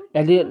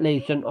 Elliot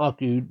Layton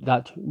argued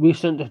that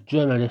recent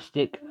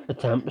journalistic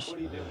attempts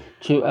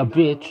to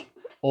abridge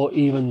or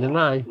even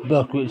deny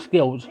Berkowitz's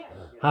guilt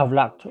have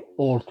lacked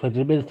all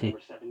credibility.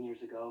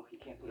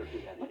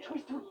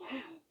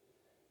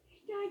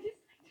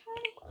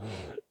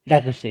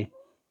 Legacy.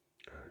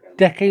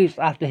 Decades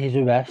after his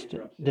arrest,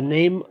 the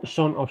name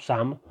Son of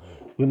Sam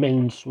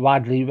remains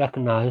widely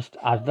recognized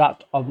as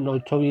that of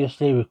notorious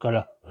serial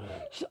killer.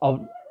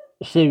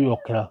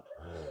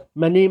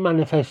 Many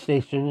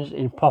manifestations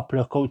in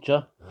popular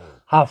culture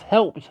have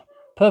helped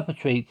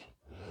perpetuate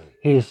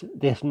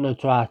this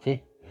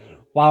notoriety,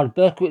 while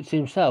Berkowitz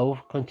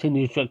himself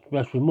continues to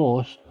express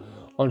remorse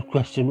on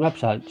Christian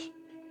websites.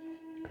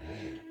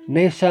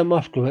 Neisa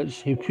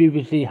Moskowitz, who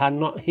previously had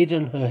not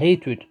hidden her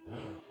hatred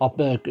of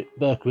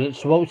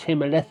Berkowitz, wrote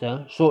him a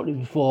letter shortly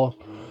before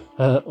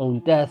her own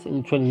death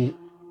in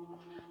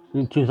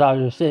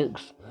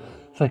 2006,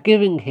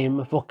 forgiving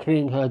him for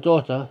killing her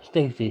daughter,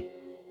 Stacy.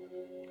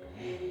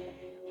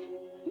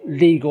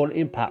 Legal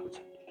impact.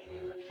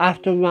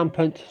 After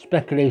rampant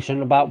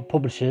speculation about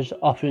publishers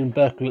offering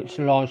Berkowitz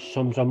large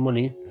sums of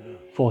money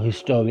for his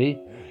story,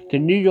 the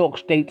New York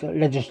State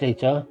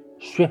legislature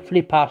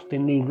swiftly passed a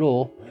new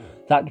law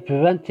that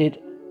prevented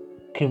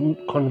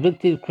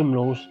convicted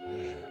criminals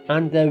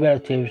and their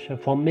relatives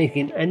from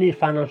making any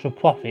financial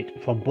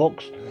profit from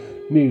books,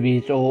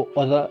 movies, or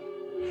other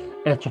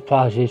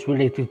enterprises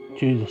related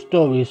to the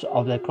stories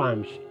of their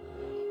crimes.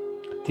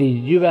 The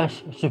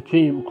US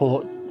Supreme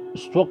Court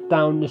struck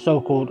down the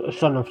so-called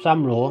Son of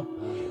Sam law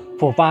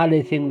for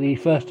violating the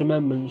First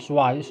Amendment's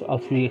rights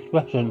of free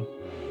expression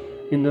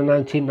in the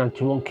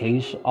 1991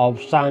 case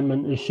of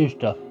Simon &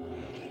 Schuster,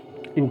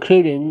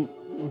 including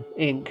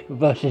Inc.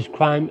 versus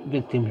Crime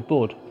Victims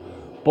Board.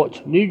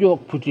 But New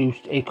York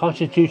produced a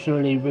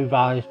constitutionally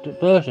revised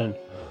version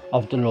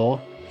of the law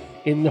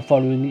in the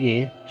following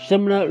year.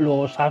 Similar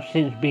laws have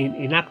since been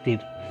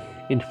enacted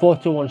in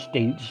 41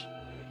 states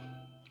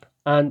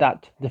and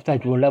at the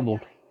federal level.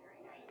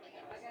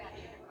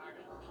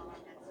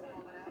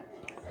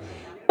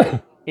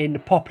 In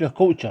popular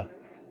culture,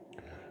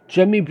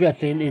 Jeremy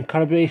Bretlin, in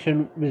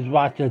collaboration with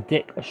writer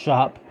Dick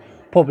Sharp,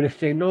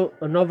 published a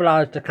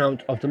novelized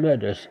account of the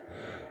murders,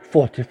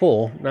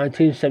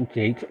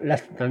 1978,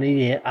 less than a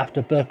year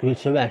after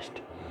Berkowitz's arrest.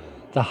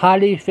 The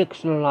highly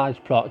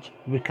fictionalized plot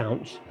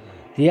recounts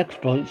the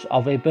exploits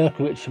of a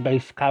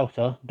Berkowitz-based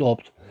character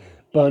dubbed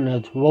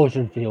Bernard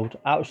Rosenfield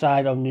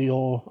outside of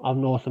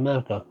North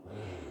America.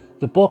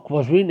 The book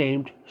was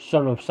renamed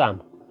Son of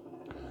Sam.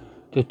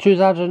 The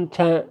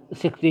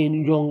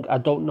 2016 young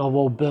adult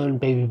novel Burn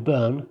Baby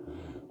Burn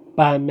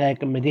by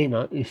Meg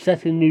Medina is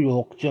set in New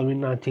York during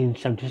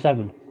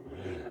 1977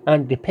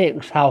 and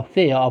depicts how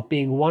fear of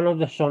being one of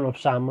the Son of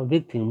Sam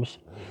victims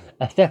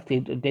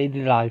affected the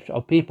daily lives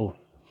of people.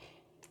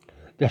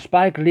 The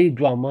Spike Lee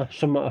drama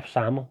Son of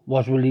Sam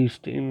was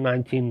released in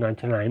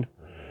 1999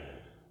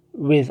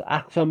 with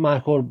actor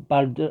Michael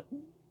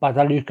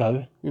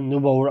Badalucco in the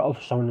role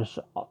of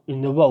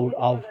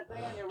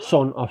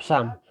Son of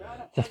Sam.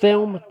 The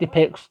film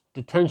depicts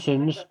the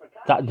tensions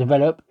that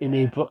develop in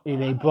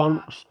a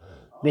Bronx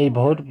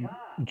neighborhood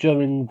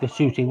during the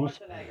shootings,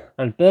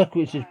 and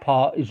Berkowitz's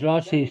part is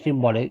largely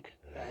symbolic.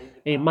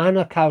 A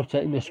minor character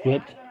in the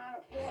script,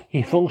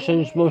 he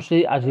functions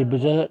mostly as a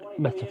berserk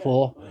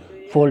metaphor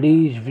for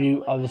Lee's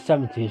view of the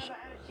 70s.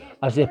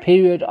 As a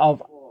period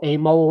of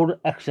amoral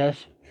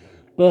excess,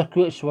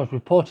 Berkowitz was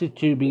reported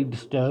to be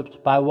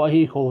disturbed by what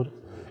he called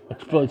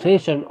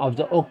exploitation of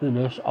the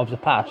ugliness of the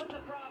past.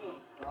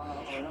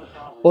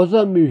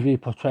 Other movie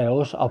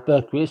portrayals of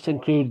Berkowitz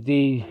include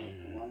the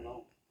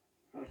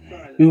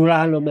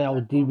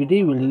Ural-Lomel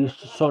DVD release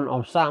Son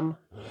of Sam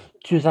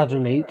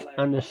 2008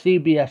 and the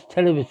CBS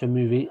television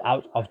movie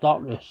Out of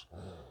Darkness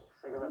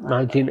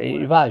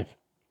 1985.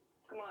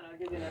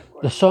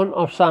 The Son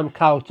of Sam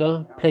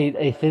character played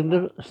a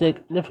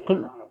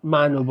significant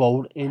minor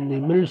role in the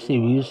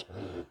miniseries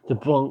The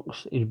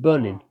Bronx is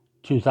Burning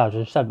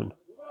 2007.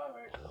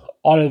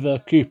 Oliver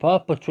Cooper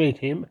portrayed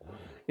him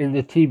in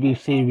the TV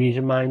series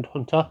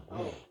Mindhunter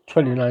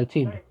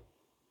 2019.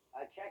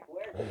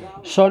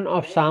 Son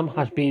of Sam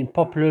has been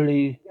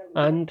popularly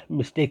and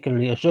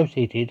mistakenly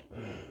associated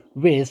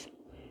with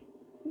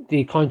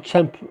the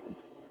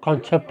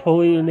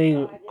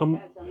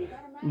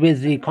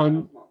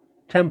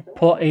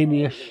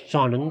contemporaneous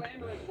song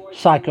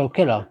Psycho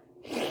Killer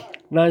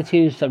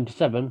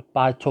 1977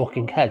 by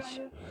Talking Heads.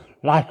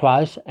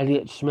 Likewise,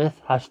 Elliott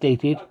Smith has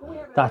stated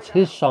that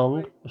his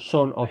song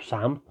Son of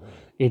Sam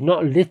is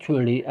not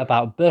literally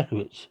about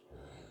Berkowitz.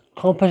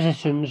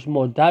 Compositions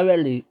more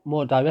directly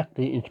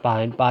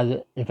inspired by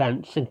the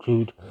events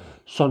include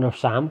Son of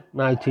Sam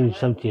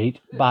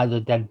 1978 by the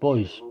Dead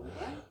Boys,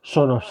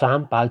 Son of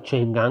Sam by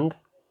Chain Gang,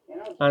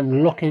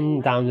 and Looking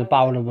Down the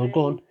Barrel of a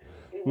Gun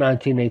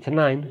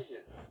 1989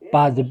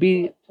 by the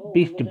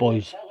Beastie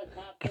Boys.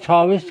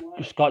 Guitarist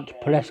Scott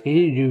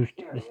Plesky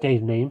used the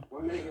stage name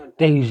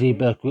Daisy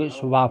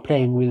Berkowitz while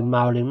playing with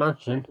Marilyn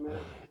Manson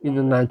in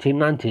the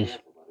 1990s,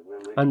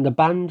 and the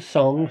band's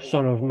song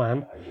Son of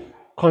Man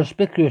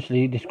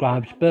conspicuously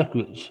describes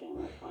Berkowitz.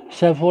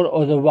 Several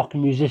other rock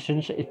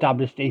musicians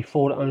established a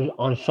full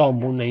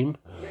ensemble named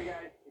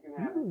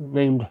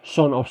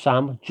Son of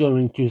Sam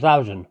during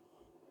 2000.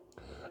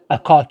 A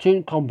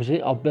cartoon composite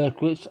of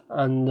Berkowitz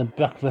and the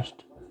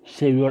breakfast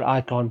cereal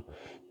icon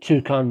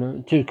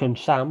Toucan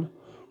Sam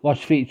was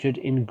featured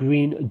in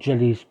Green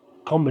Jelly's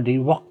comedy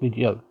rock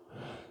video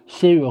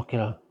Serial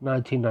Killer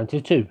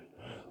 1992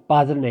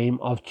 by the name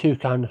of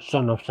Toucan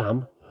Son of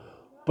Sam,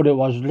 but it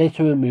was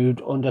later removed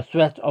under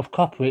threat of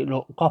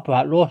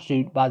copyright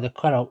lawsuit by the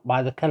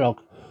Kellogg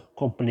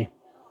Company.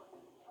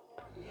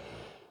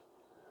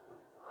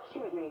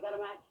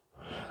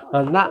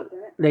 And that,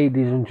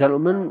 ladies and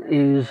gentlemen,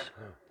 is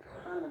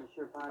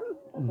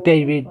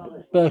David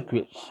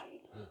Berkowitz,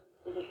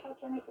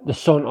 the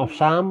Son of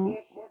Sam,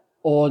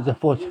 or the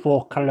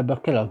 44 caliber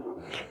killer.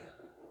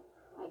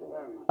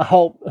 I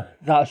hope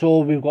that's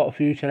all we've got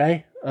for you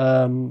today.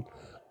 A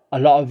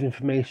lot of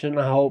information.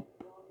 I hope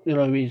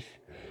is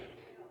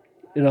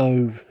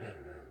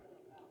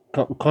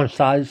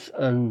concise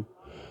and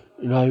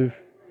you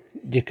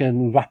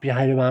can wrap your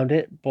head around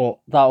it. But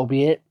that'll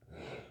be it.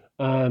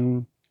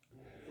 Our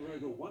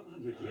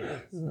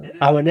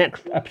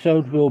next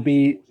episode will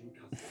be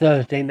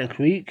Thursday next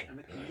week,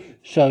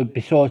 so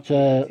be sure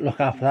to look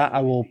out for that.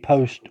 I will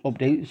post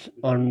updates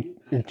on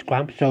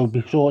Instagram, so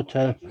be sure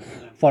to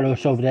follow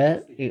us over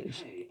there.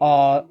 It's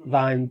our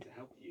Thine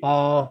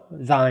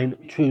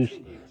Truth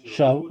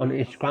Show on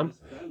Instagram,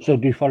 so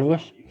do follow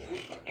us.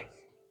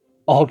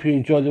 I hope you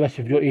enjoy the rest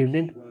of your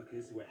evening,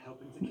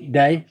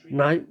 day,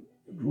 night,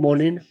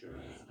 morning,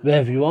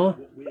 wherever you are,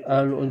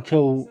 and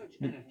until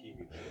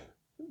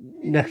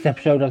next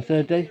episode on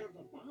Thursday,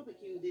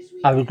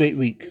 have a great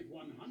week.